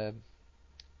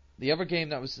another game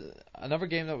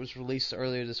that was released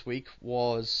earlier this week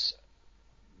was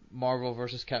Marvel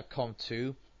vs. Capcom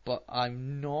 2, but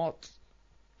I'm not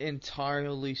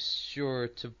entirely sure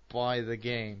to buy the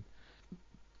game,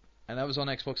 and that was on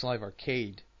Xbox Live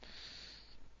Arcade.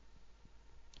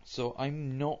 So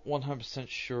I'm not 100%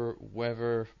 sure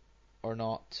whether or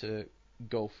not to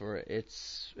go for it.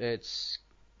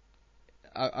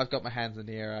 I've got my hands in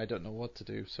the air. I don't know what to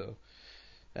do. So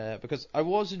because I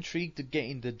was intrigued to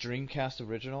getting the Dreamcast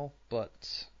original,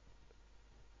 but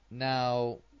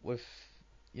now with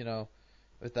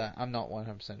that, I'm not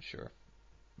 100% sure.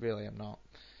 Really, I'm not.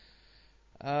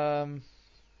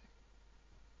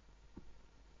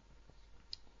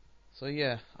 So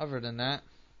yeah, other than that,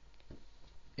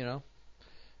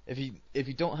 if you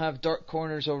don't have Dark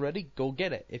Corners already, go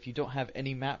get it. If you don't have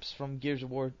any maps from Gears of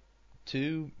War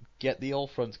 2, get the All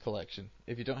Fronts collection.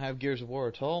 If you don't have Gears of War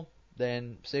at all,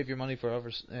 then save your money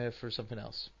for for something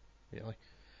else. Really.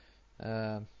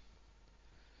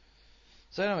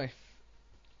 So anyway.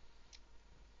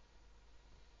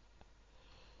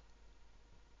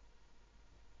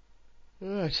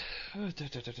 Right.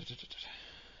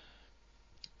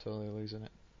 Totally losing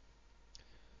it.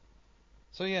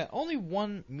 So yeah, only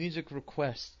one music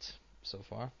request so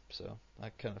far, so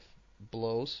that kind of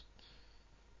blows.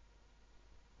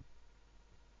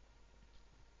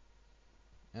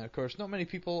 And of course, not many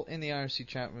people in the IRC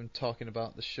chat room talking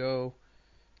about the show,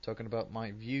 talking about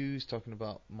my views, talking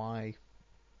about my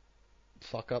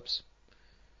fuck-ups,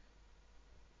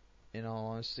 in all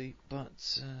honesty.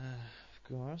 But, of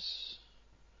course...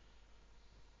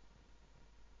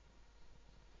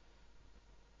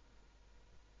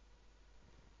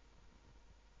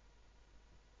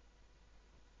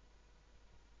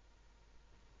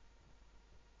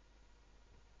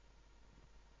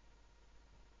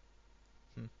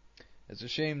 It's a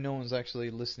shame no one's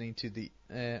actually listening to the...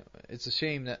 it's a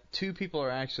shame that two people are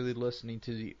actually listening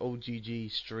to the OGG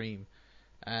stream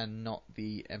and not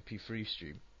the MP3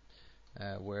 stream,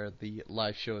 where the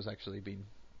live show is actually being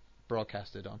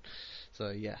broadcasted on.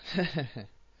 So, yeah.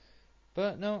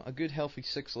 But, no, a good healthy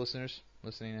 6 listeners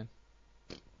listening in.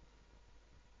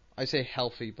 I say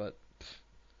healthy, but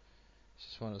it's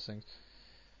just one of those things.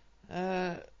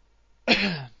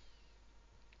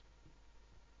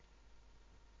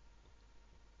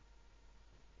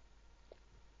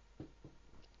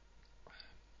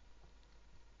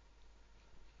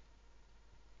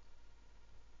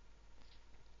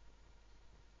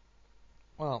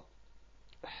 Well,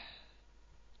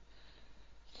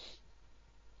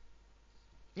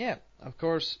 yeah, of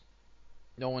course,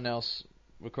 no one else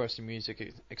requesting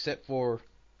music except for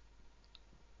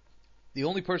the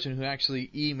only person who actually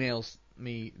emails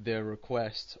me their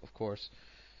request, of course.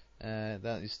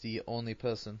 That is the only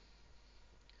person.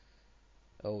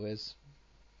 Always.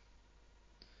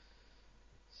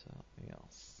 Something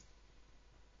else.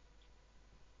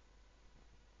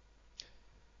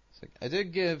 So I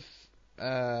did give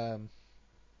Wii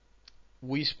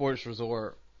Sports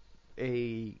Resort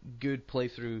a good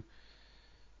playthrough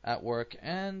at work,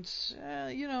 and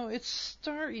it's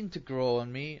starting to grow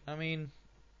on me. I mean,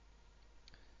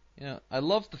 I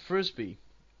love the frisbee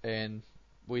in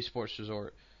Wii Sports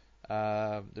Resort.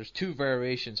 There's two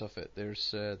variations of it.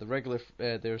 There's the regular.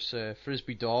 There's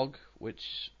frisbee dog,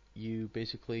 which you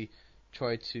basically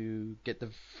try to get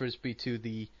the frisbee to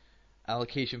the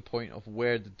allocation point of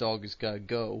where the dog is gonna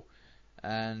go,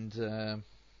 and the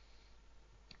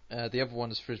other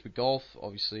one is frisbee golf.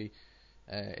 Obviously,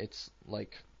 it's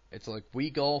like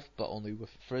Wii golf, but only with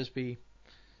frisbee.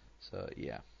 So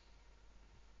yeah,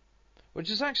 which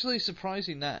is actually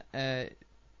surprising that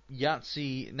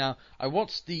Yahtzee. Now, I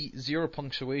watched the zero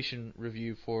punctuation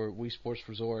review for Wii Sports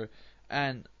Resort,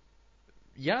 and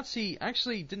Yahtzee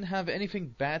actually didn't have anything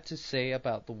bad to say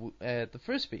about the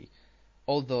frisbee,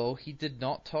 although he did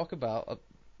not talk about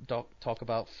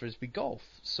frisbee golf.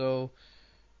 So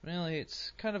really,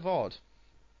 it's kind of odd.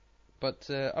 But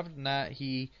other than that,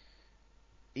 he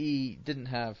didn't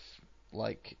have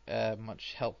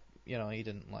much help. He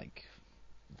didn't like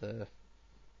the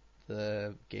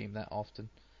game that often.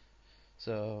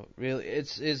 So really,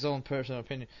 it's his own personal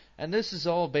opinion, and this is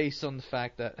all based on the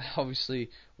fact that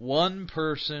obviously one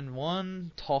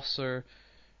tosser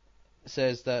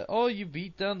says that, oh, you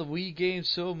beat down the Wii game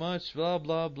so much, blah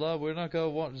blah blah. We're not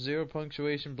gonna want zero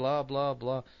punctuation, blah blah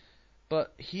blah.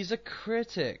 But he's a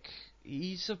critic.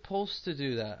 He's supposed to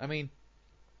do that. I mean,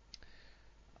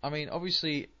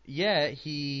 obviously, yeah,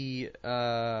 he,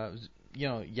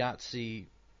 Yahtzee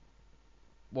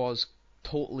was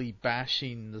totally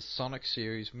bashing the Sonic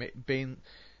series,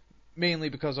 mainly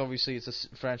because obviously it's a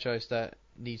franchise that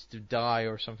needs to die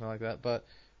or something like that. But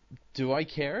do I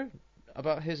care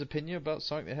about his opinion about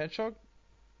Sonic the Hedgehog?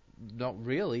 Not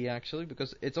really, actually,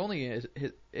 because it's only an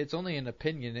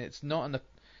opinion. It's not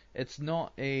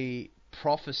a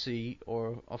prophecy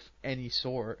or of any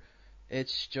sort.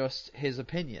 It's just his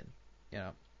opinion,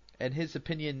 and his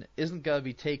opinion isn't gonna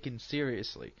be taken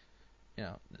seriously. You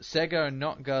know, Sega are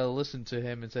not gonna listen to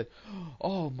him and say,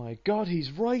 "Oh my God,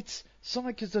 he's right.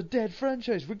 Sonic is a dead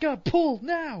franchise. We gotta pull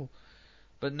now."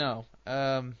 But no,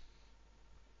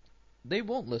 they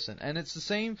won't listen, and it's the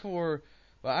same for.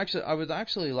 Well, actually, I would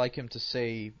actually like him to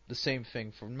say the same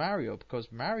thing for Mario,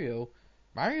 because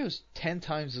Mario's 10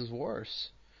 times as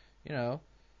worse. You know,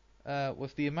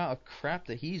 with the amount of crap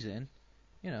that he's in.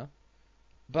 You know,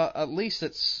 but at least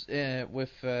it's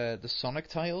with the Sonic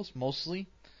titles mostly.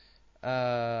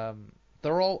 They're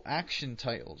all action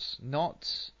titles,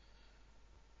 not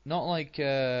like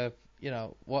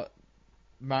what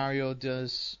Mario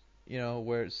does.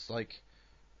 Where it's like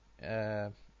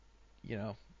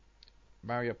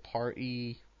Mario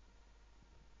Party,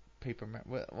 Paper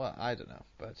Mario. Well, I don't know,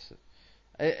 but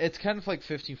it's kind of like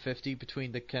 50-50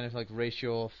 between the kind of like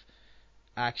ratio of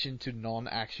action to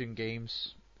non-action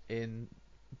games in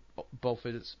both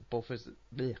of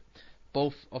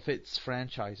its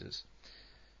franchises.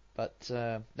 But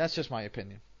that's just my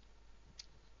opinion.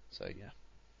 So yeah.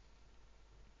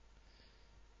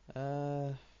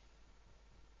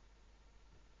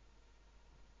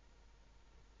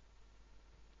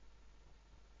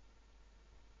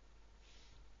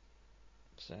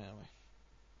 So anyway.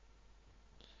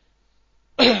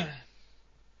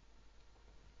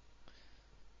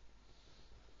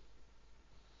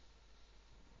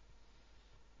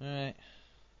 Alright.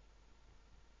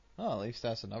 Well, at least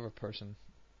that's another person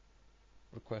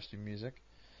requesting music.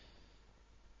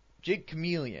 Jake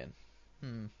Chameleon.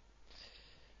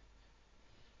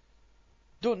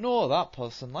 Don't know that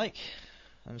person, like.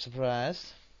 I'm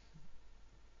surprised.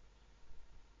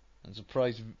 I'm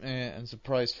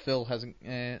surprised Phil hasn't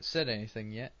said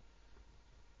anything yet.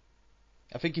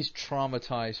 I think he's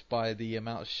traumatized by the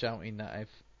amount of shouting that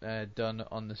I've done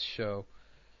on this show,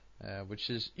 which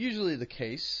is usually the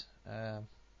case.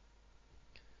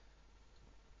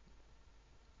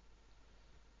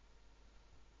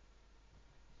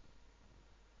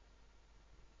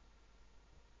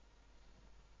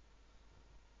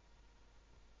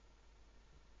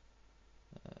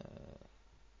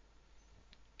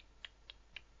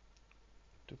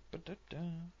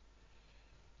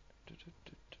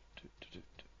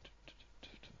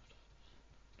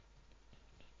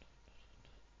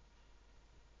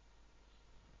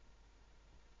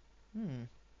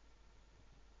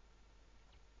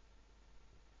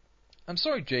 I'm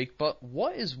sorry, Jake, but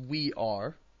what is We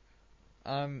Are?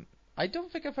 I don't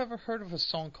think I've ever heard of a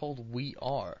song called We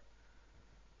Are.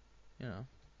 I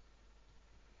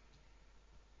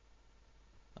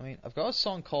mean, I've got a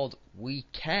song called We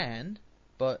Can,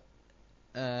 but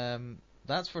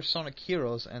that's for Sonic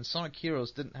Heroes, and Sonic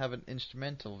Heroes didn't have an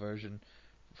instrumental version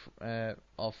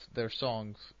of their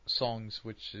songs,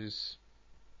 which is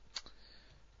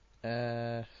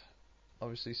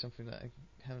obviously something that I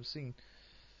haven't seen.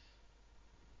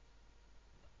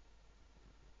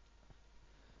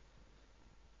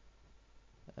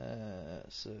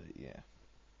 So yeah.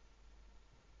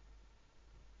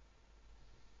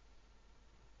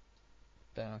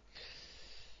 Down.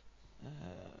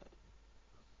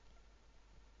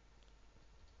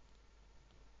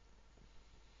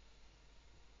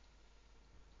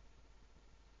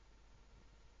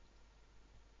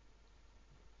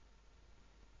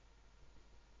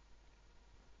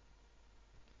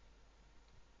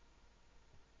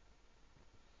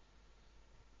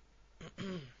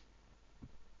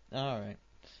 All right.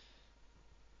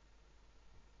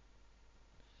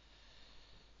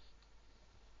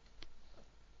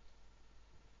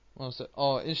 What was it?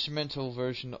 Oh, instrumental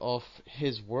version of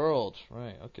His World.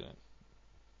 Right. Okay.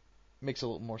 Makes a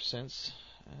little more sense.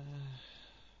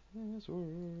 His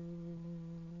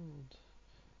world,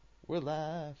 where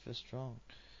life is strong.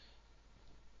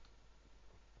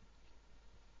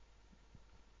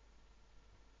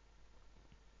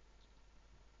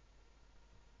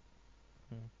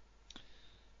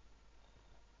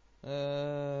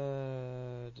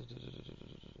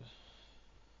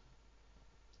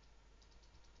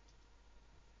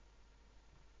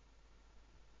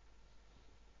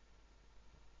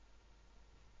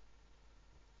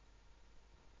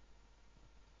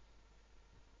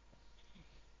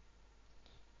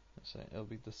 So it'll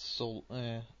be the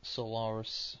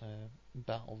Solaris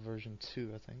Battle version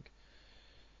 2, I think.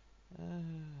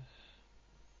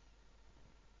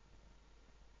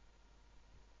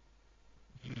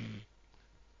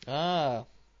 Ah,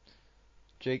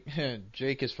 Jake.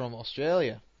 Jake is from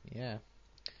Australia. Yeah.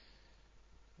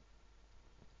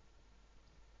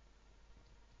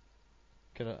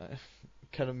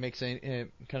 Kind of makes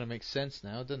sense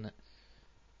now, doesn't it?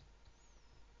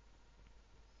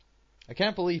 I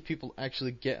can't believe people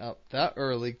actually get up that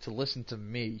early to listen to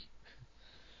me.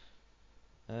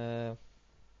 Here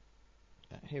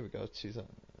we go. 2000.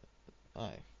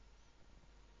 Aye.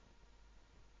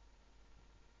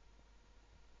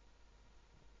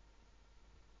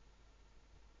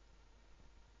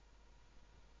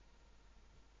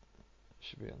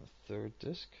 Should be on the third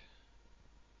disc.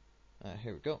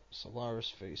 Here we go. Solaris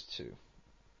Phase 2.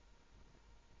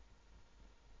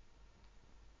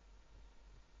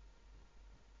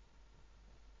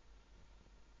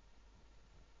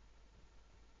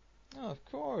 Oh, of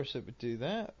course it would do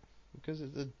that.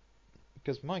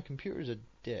 Because my computer's a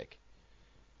dick.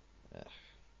 Ugh.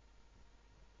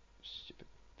 Stupid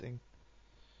thing.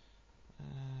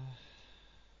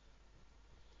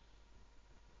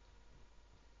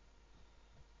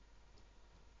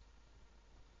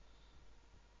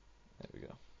 There we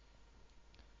go.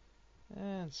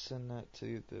 And send that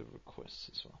to the requests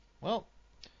as well. Well,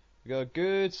 we got a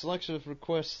good selection of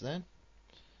requests then.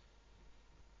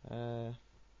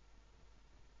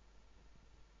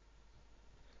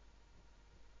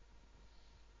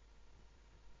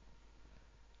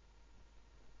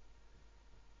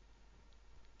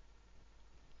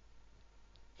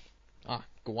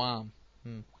 Guam.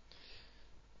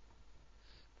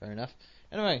 Fair enough.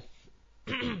 Anyway,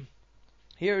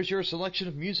 here's your selection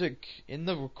of music in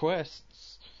the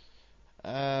requests.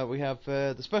 We have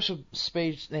the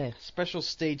special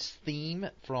stage theme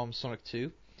from Sonic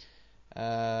 2.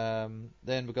 Then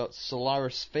we got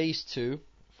Solaris Phase 2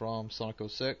 from Sonic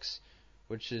 06,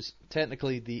 which is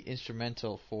technically the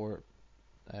instrumental for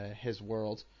his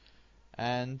world,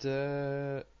 and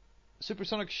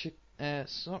Supersonic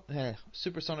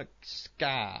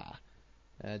Ska,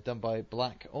 done by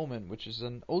Black Omen, which is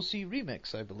an OC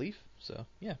remix, I believe. So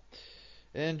yeah,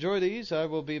 enjoy these. I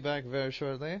will be back very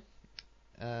shortly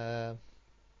to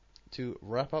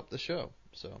wrap up the show.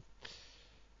 So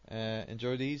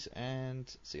enjoy these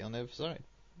and see you on the other side.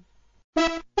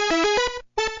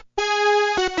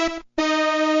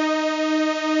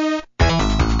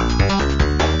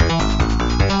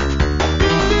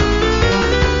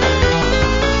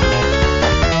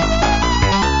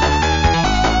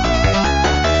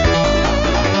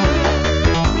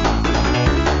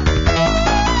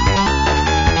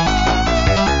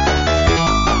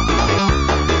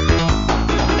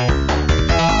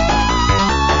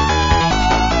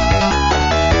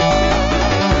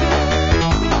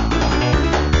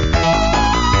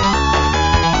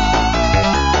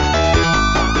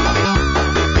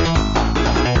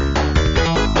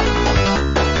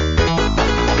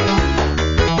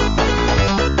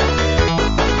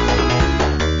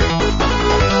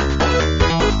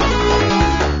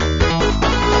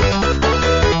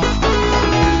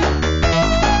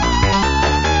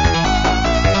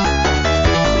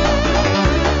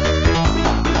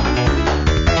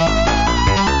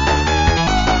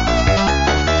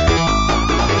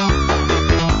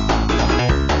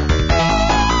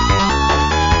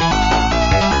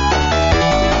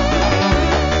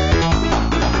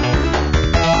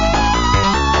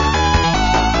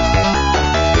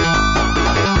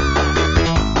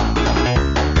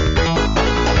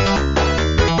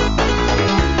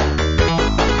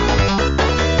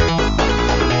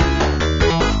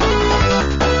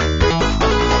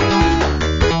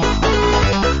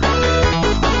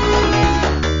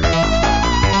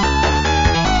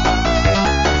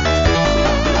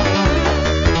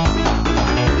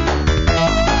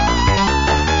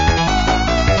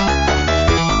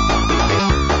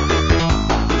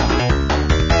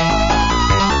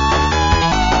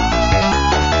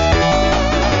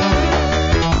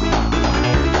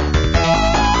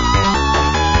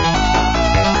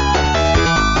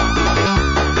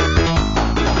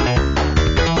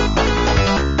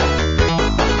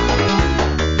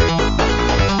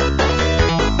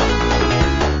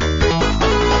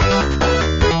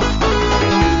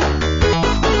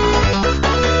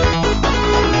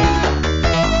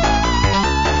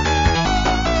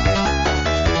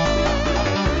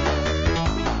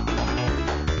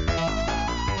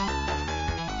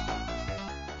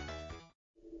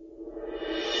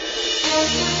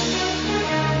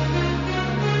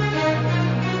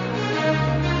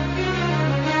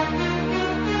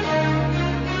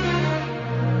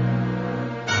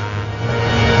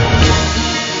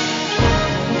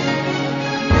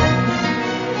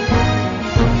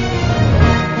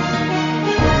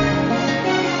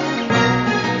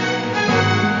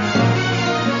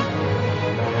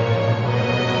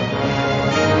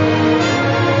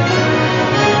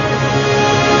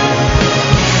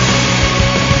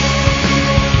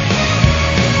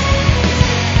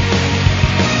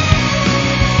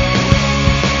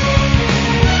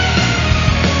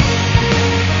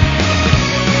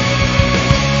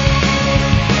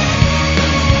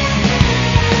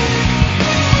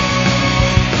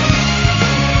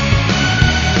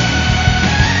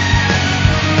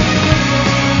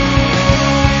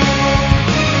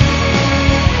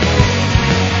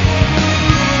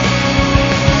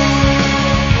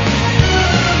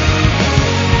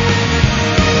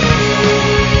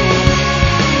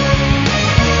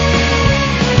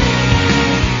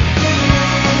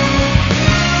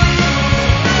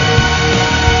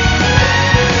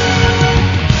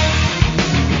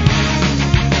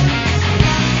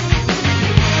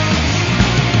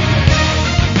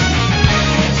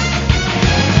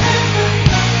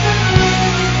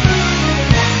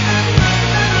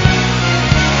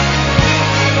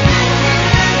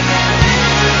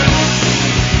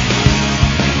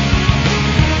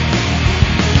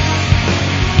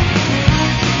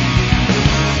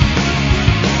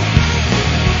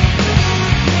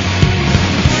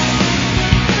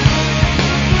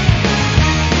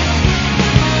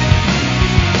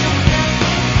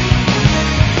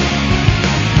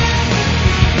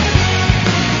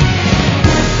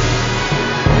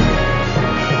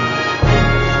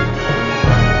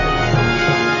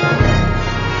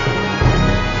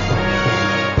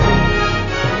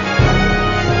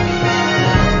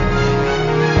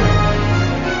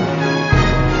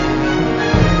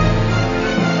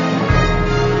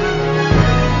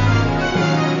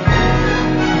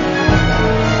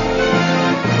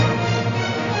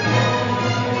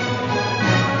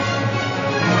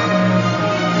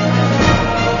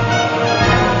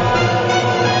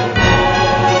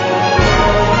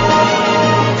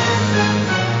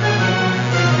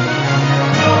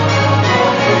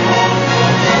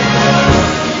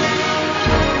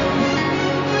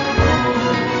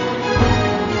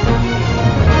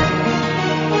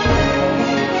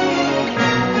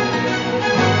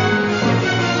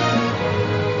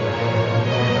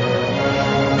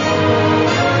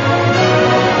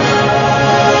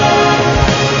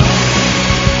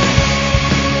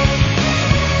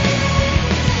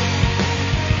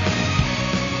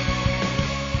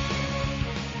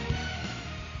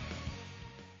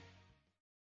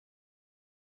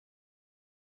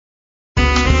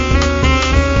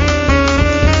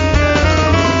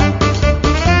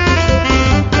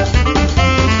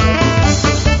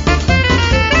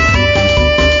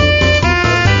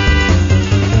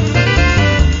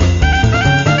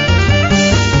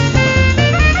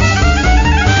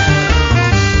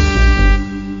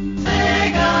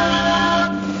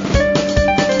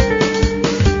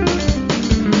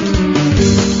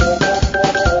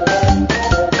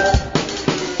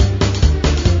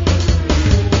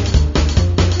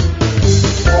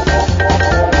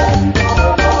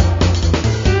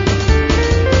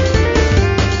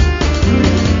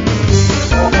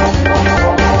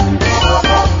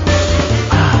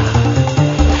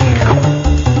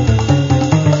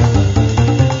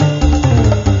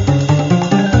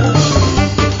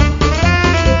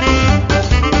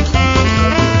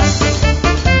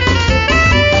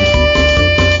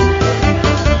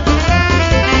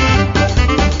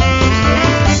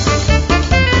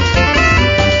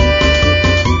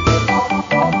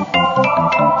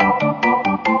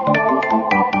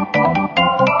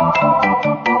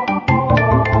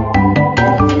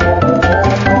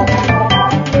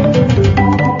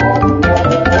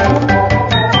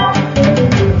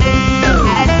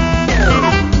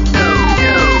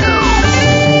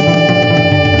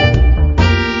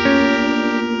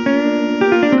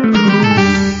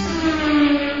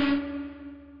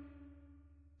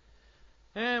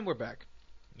 we're back.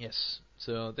 Yes,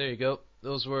 so there you go.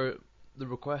 Those were the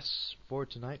requests for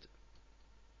tonight.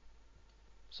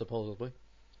 Supposedly.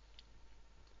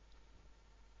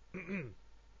 And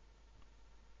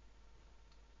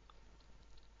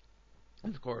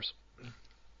of course,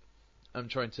 I'm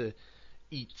trying to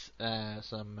eat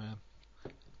some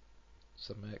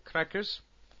crackers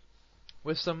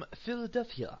with some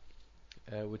Philadelphia,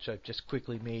 which I've just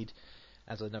quickly made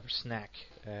as another snack,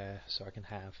 so I can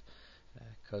have,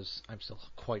 because I'm still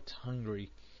quite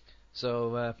hungry.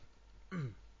 So,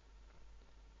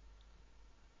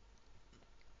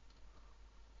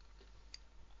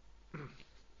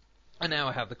 and now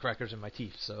I have the crackers in my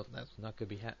teeth, so that's not going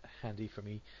to be handy for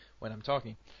me when I'm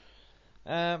talking.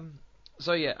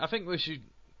 So yeah, I think we should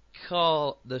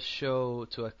call the show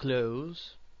to a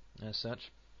close, as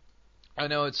such. I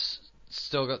know it's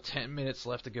still got 10 minutes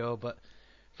left to go, but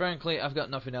frankly, I've got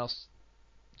nothing else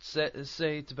to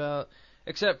say about,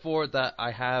 except for that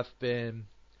I have been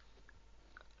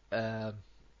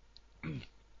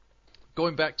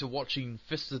going back to watching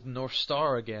Fist of the North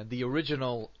Star again, the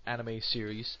original anime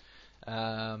series,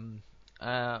 and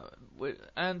I'm,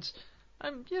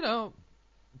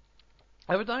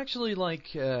 I would actually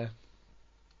like, to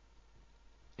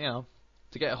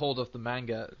get a hold of the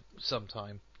manga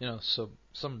sometime, so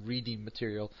some reading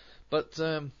material. But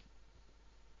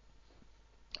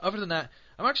other than that,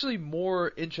 I'm actually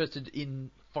more interested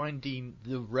in finding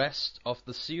the rest of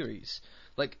the series,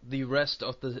 like the rest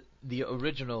of the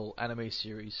original anime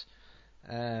series,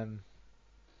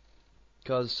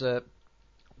 because the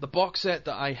box set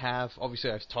that I have,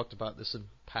 obviously I've talked about this in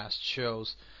past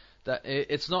shows, that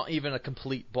it's not even a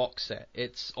complete box set.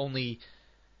 It's only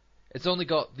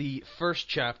got the first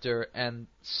chapter and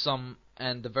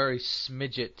the very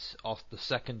smidget of the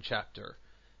second chapter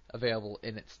available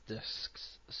in its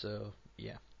discs. So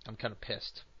yeah, I'm kind of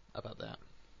pissed about that,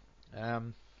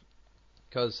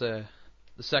 because the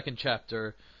second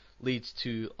chapter leads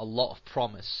to a lot of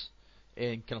promise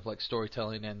in kind of like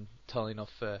storytelling and telling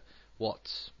of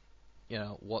what's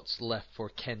left for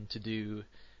Ken to do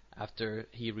after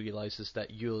he realizes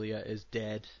that Yulia is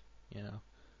dead, and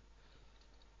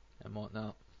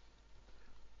whatnot.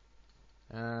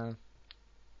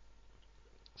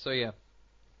 So yeah.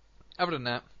 Other than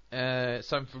that, it's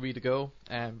time for me to go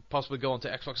and possibly go onto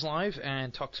Xbox Live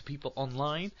and talk to people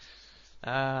online,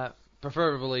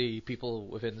 preferably people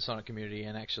within the Sonic community,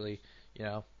 and actually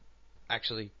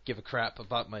give a crap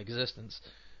about my existence.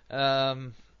 Yeah.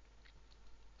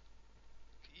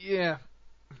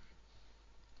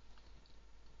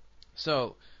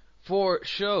 So, for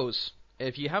shows,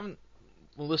 if you haven't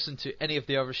listened to any of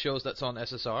the other shows that's on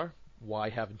SSR, why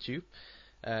haven't you?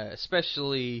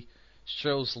 Especially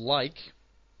shows like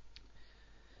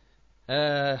we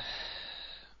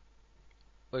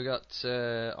got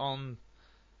on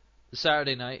the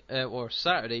Saturday night, or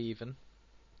Saturday even,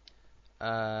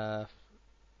 it's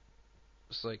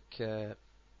like you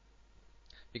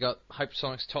got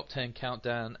Hypersonic's Top 10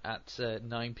 Countdown at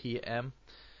 9 p.m.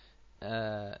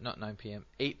 Not 9 p.m.,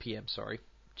 8 p.m. Sorry,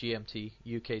 GMT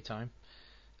UK time.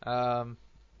 Then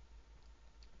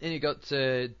you got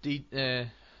the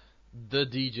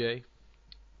DJ,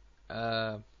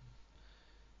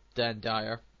 Dan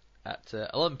Dyer, at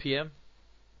 11 p.m.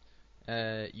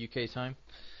 UK time.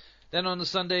 Then on the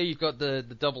Sunday you've got the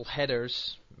double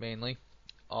headers mainly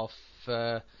of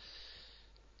the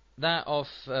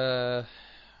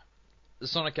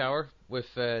Sonic Hour with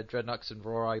Dreadnoughts and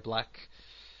Rorai Black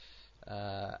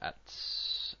at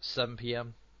 7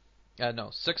 p.m.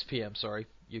 No, 6 p.m. Sorry,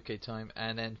 UK time,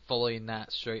 and then following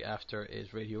that straight after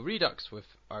is Radio Redux with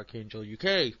Archangel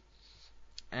UK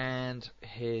and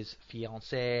his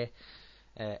fiancée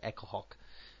Echo Hawk.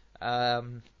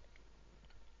 On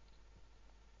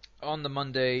the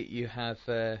Monday you have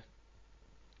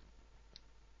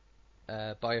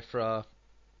Biafra.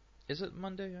 Is it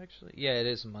Monday actually? Yeah, it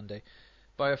is Monday.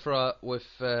 Biafra with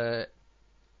the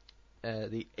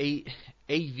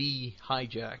AV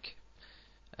Hijack,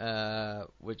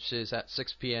 which is at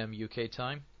 6 p.m. UK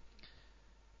time.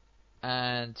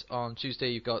 And on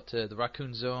Tuesday you've got the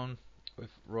Raccoon Zone with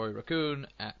Roy Raccoon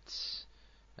at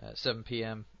 7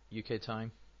 p.m. UK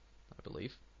time, I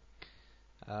believe.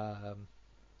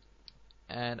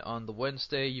 And on the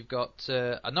Wednesday you've got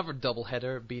another double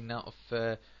header being out of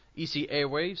EC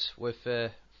Airwaves with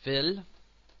Phil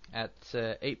at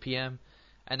 8 p.m.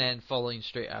 and then following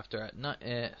straight after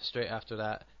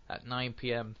that at 9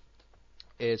 p.m.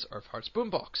 is Earth Heart's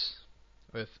Boombox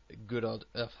with good old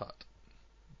Earth Heart.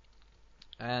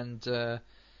 And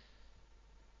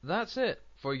that's it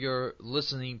for your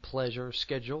listening pleasure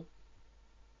schedule.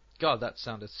 God, that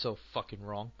sounded so fucking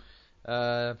wrong.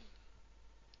 I'm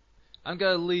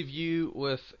gonna leave you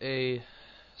with a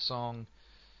song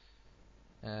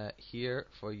here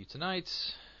for you tonight,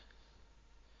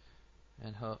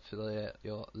 and hopefully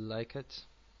you'll like it.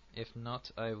 If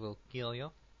not, I will kill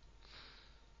you.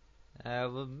 I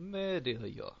will murder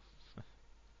you.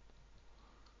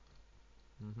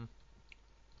 Mm-hmm.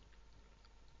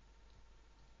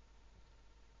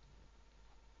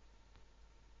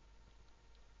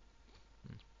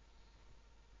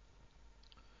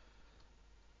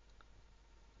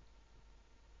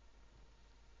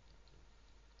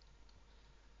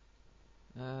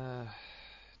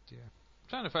 Dear. I'm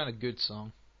trying to find a good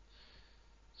song.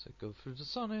 So go through the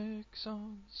Sonic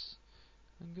songs,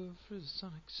 and go through the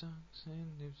Sonic songs,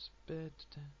 and it's bed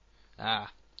I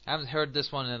haven't heard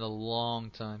this one in a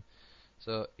long time.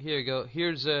 So here you go.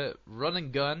 Here's a Run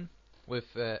and Gun with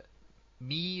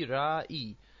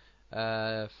Mirai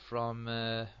from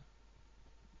what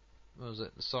was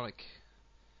it? The Sonic.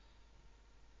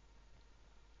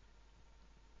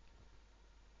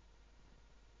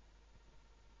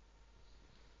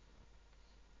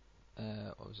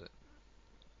 What was it?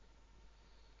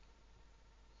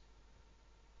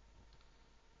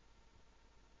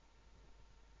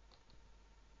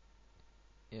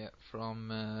 Yeah,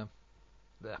 from remove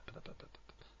that.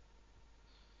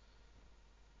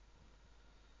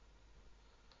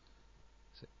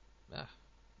 No,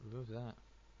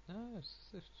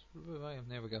 remove item.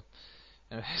 There we go.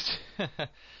 Anyways,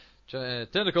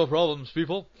 technical problems,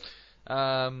 people.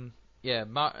 Yeah,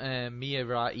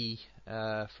 Mirai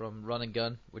from Run and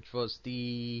Gun, which was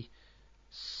the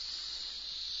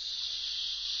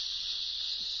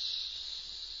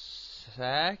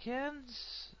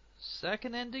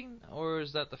second ending, or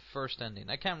is that the first ending?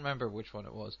 I can't remember which one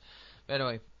it was. But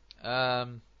anyway,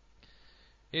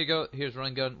 here you go. Here's Run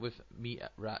and Gun with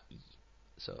Mirai.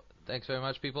 So thanks very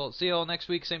much, people. See you all next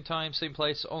week, same time, same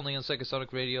place, only on Sega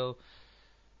Sonic Radio.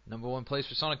 #1 place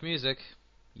for Sonic music.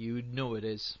 You know it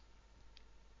is.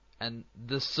 And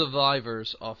the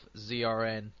survivors of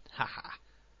ZRN. Haha.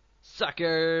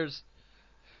 Suckers!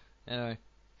 Anyway,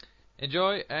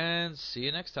 enjoy and see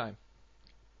you next time.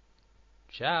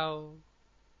 Ciao.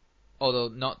 Although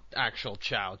not actual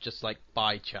ciao, just like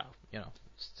bye ciao. You know.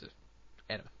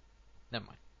 Anyway, never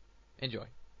mind. Enjoy.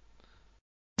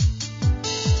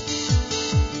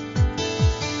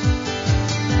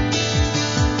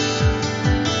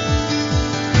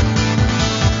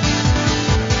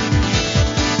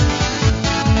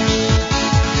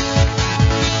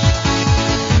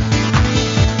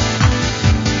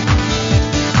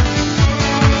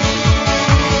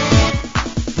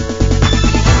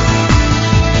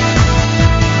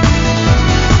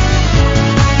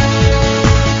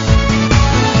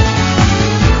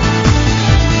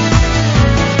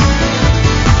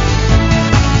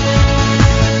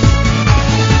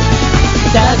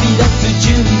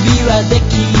 でき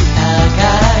たかい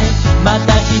ま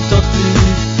た一つ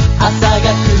朝が来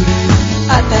る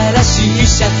新しい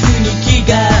シャツに着替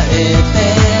えて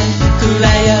暗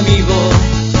闇を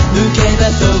抜け出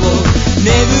そう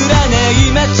眠らない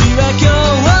街は今日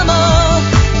も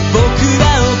僕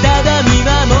らをただ見守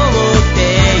って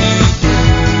いる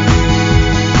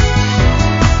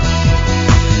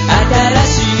新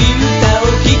しい歌を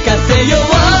聴かせよう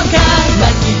か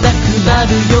泣きたくな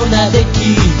るような出来事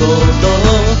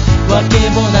わけ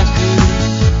もなく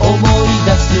思い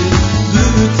出すブ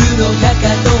ーツのかか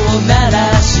とを鳴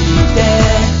らして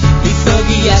急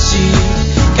ぎ足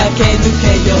駆け抜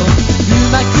けよう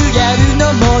まくやる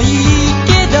のもいい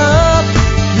けど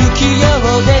不器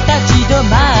用で立ち止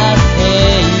まっ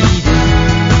ている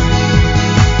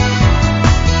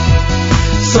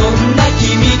そんな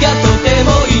君がとて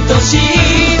も愛しい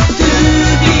To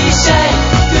be shy,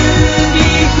 to be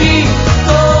free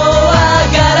怖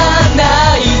がら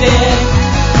ないで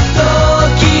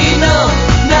時の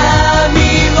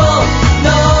波を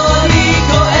乗り越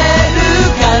える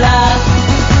から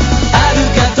遥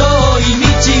か遠い道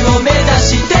を目指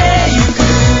してゆく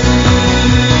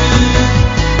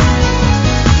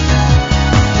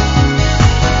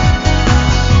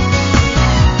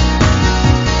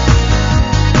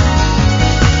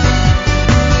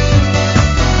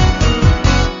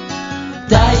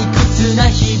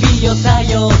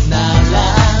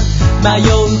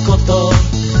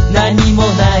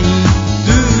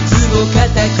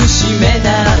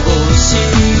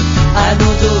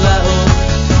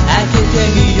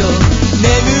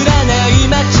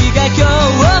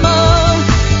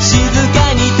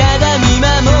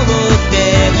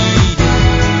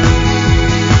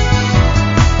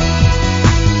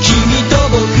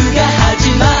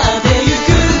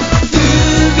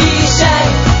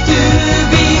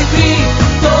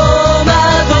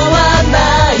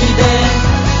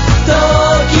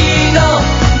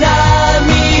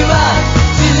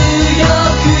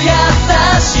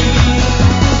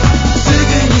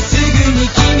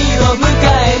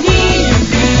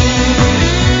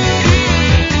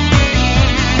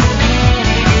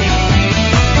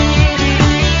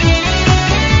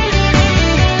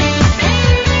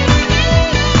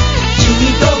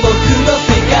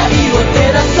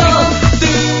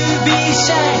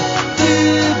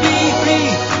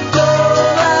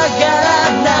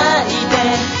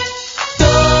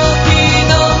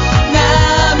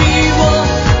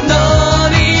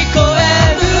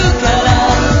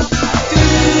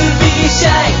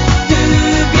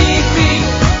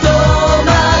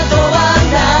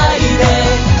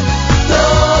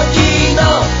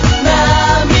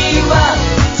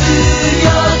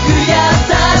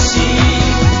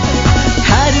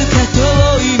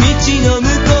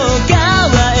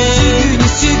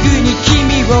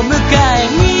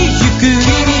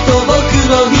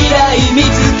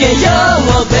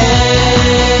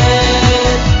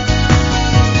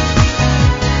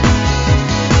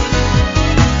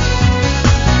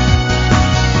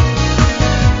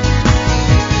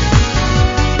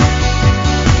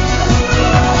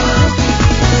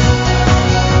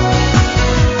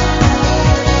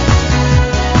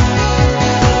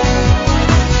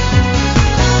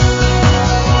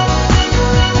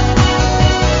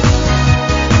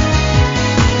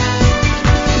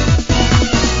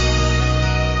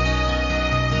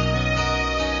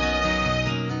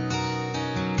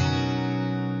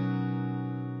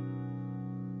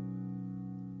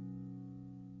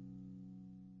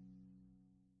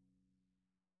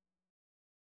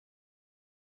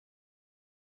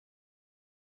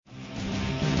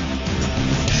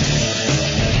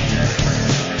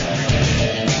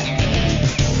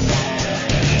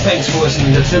Thanks for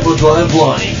listening to Turbo Drive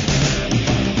Live.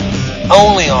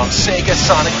 Only on Sega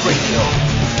Sonic Radio.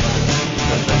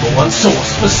 The #1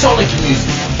 source for Sonic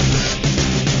music.